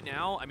 And right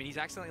now, I mean, he's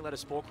accidentally let a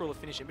spore crawler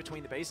finish in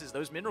between the bases.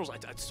 Those minerals, I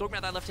was talking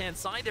about that left-hand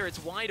side there.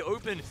 It's wide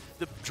open.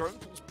 The drone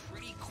pool's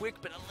pretty quick,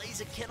 but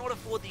Elazer cannot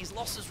afford these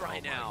losses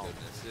right now.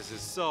 Goodness, this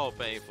is so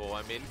painful.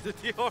 I mean,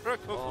 the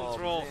oracle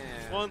control,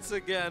 once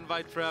again,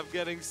 by Trap,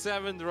 getting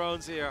 7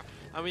 drones here.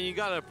 I mean, you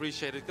gotta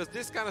appreciate it, because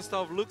this kind of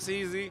stuff looks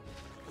easy.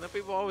 And then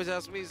people always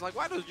ask me, it's like,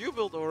 why don't you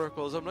build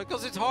oracles? I'm like,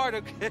 because it's hard,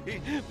 okay?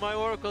 My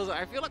oracles,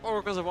 I feel like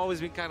oracles have always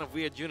been kind of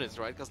weird units,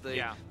 right? Because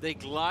they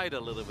glide a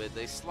little bit,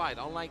 they slide.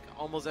 Unlike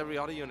almost every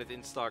other unit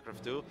in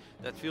Starcraft 2,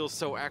 that feels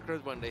so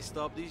accurate when they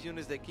stop. These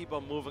units, they keep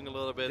on moving a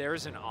little bit. There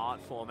is an art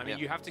form. I mean,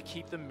 you have to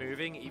keep them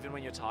moving even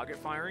when you're target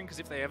firing, because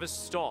if they ever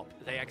stop,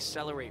 they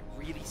accelerate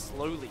really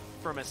slowly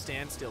from a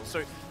standstill.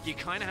 So you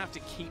kind of have to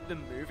keep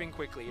them moving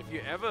quickly. If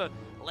you ever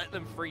let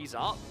them freeze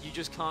up, you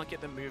just can't get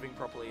them moving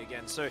properly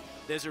again. So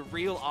there's a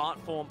real art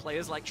form.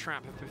 Players like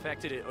Trap have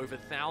perfected it over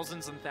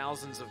thousands and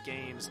thousands of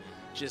games,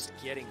 just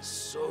getting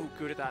so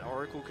good at that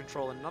oracle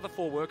control. And another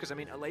 4 workers. I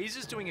mean,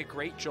 Elazer's doing a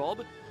great job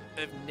of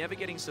never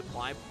getting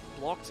supply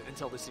blocked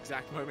until this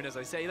exact moment as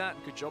I say that.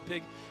 Good job,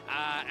 Pig.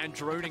 And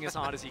droning as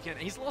hard as he can.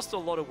 He's lost a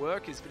lot of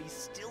workers, but he's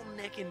still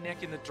neck and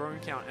neck in the drone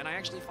count. And I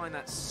actually find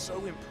that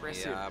so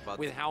impressive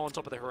with how on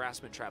top of the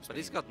harassment traps. But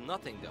he's got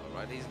nothing though,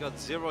 right? He's got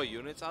 0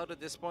 units out at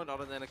this point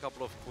other than a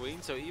couple of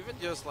queens. So even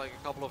just like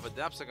a couple of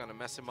adepts are going to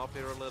mess him up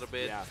here a little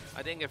bit. Yeah.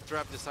 I think if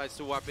Trap decides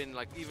to wipe in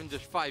like even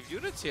just 5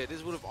 units here,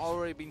 this would have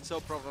already been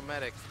so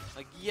problematic.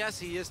 Like, yes,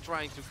 he is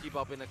trying to keep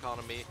up in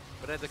economy,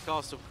 but at the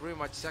cost of pretty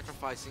much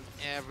sacrificing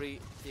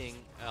everything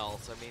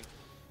else. I mean,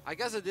 I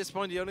guess at this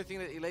point the only thing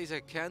that Elazer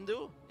can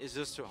do is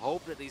just to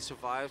hope that he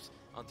survives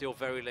until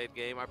very late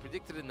game. I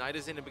predicted a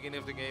Nidus in the beginning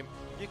of the game.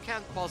 You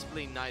can't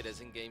possibly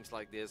Nidus in games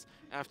like this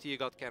after you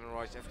got Cannon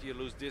Rush, after you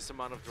lose this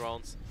amount of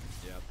drones.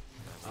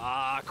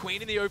 Yep.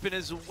 Queen in the open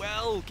as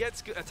well,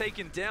 gets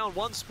taken down.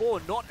 1 spore,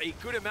 not a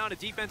good amount of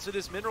defense for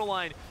this mineral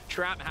line.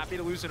 Trap happy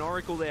to lose an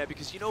oracle there,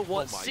 because you know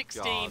what,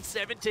 16,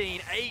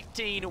 17,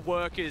 18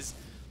 workers.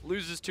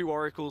 Loses 2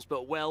 oracles,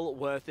 but well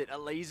worth it.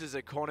 Elazer's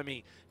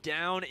economy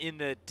down in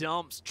the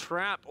dumps.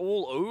 Trap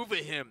all over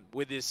him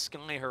with his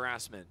sky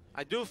harassment.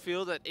 I do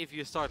feel that if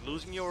you start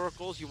losing your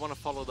oracles, you want to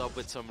follow it up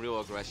with some real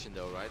aggression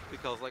though, right?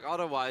 Because like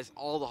otherwise,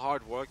 all the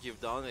hard work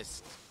you've done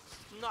is,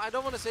 no, I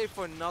don't want to say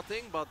for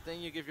nothing, but then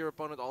you give your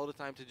opponent all the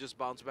time to just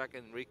bounce back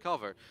and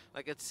recover.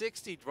 Like at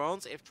 60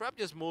 drones, if Trap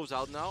just moves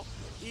out now,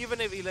 even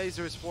if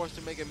Elazer is forced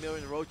to make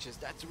 1,000,000 roaches,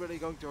 that's really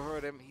going to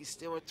hurt him. He's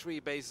still at 3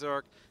 base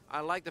Zerg. I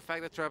like the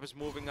fact that Trap is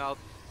moving out.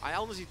 I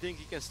honestly think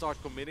he can start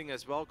committing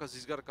as well, because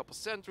he's got a couple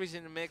sentries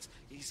in the mix.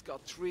 He's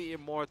got 3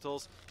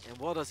 immortals. And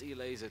what does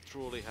Elazer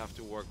truly have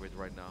to work with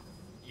right now?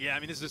 Yeah, I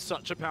mean, this is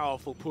such a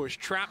powerful push.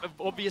 Trap,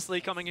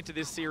 obviously, coming into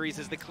this series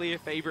as the clear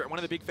favorite, one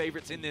of the big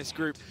favorites in this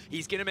group.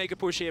 He's going to make a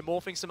push here,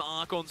 morphing some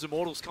Archons,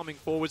 Immortals coming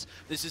forwards.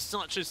 This is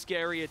such a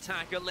scary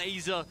attack.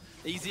 Elazer,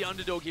 he's the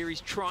underdog here.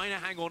 He's trying to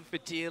hang on for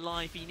dear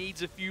life. He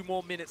needs a few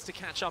more minutes to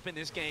catch up in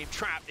this game.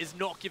 Trap is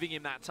not giving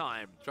him that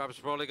time. Trap is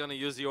probably going to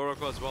use the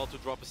Oracle as well to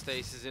drop a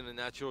stasis in the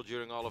natural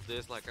during all of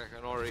this. Like, I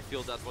can already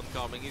feel that one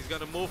coming. He's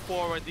going to move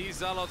forward. These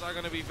Zealots are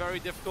going to be very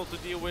difficult to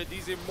deal with.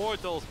 These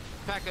Immortals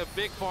pack up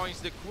big points.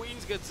 The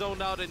Queens get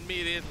zoned out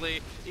immediately.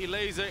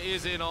 Elazer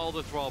is in all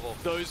the trouble.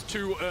 Those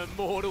 2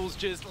 Immortals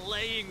just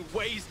laying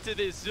waste to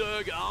this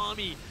Zerg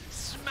army,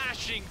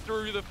 smashing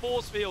through the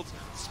force fields,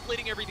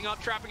 splitting everything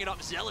up, trapping it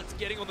up. Zealots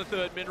getting on the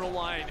 3rd mineral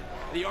line.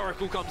 The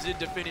Oracle comes in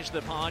to finish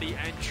the party,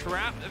 and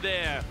Trap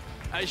there.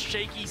 A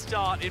shaky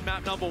start in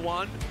map number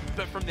 1,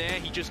 but from there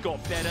he just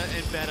got better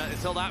and better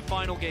until that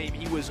final game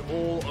he was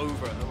all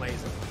over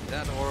Elazer.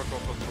 That Oracle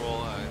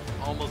control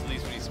almost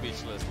leaves me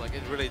speechless. Like,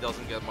 it really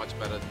doesn't get much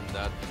better than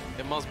that.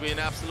 It must be an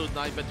absolute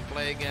nightmare to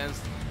play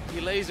against.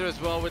 Elazer as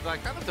well with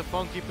like kind of the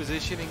funky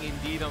positioning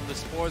indeed on the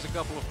spores a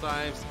couple of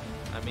times.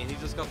 I mean, he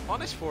just got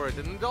punished for it.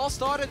 And it all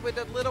started with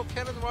that little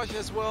cannon rush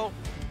as well.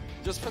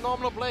 Just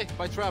phenomenal play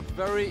by Trap.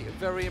 Very,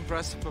 very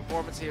impressive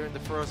performance here in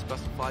the first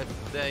best of 5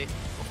 of the day.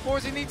 Of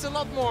course, he needs a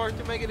lot more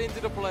to make it into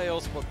the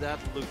playoffs, but that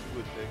looked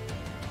good, Vic.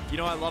 You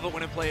know, I love it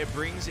when a player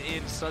brings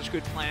in such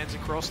good plans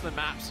across the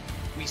maps.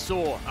 We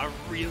saw a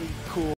really cool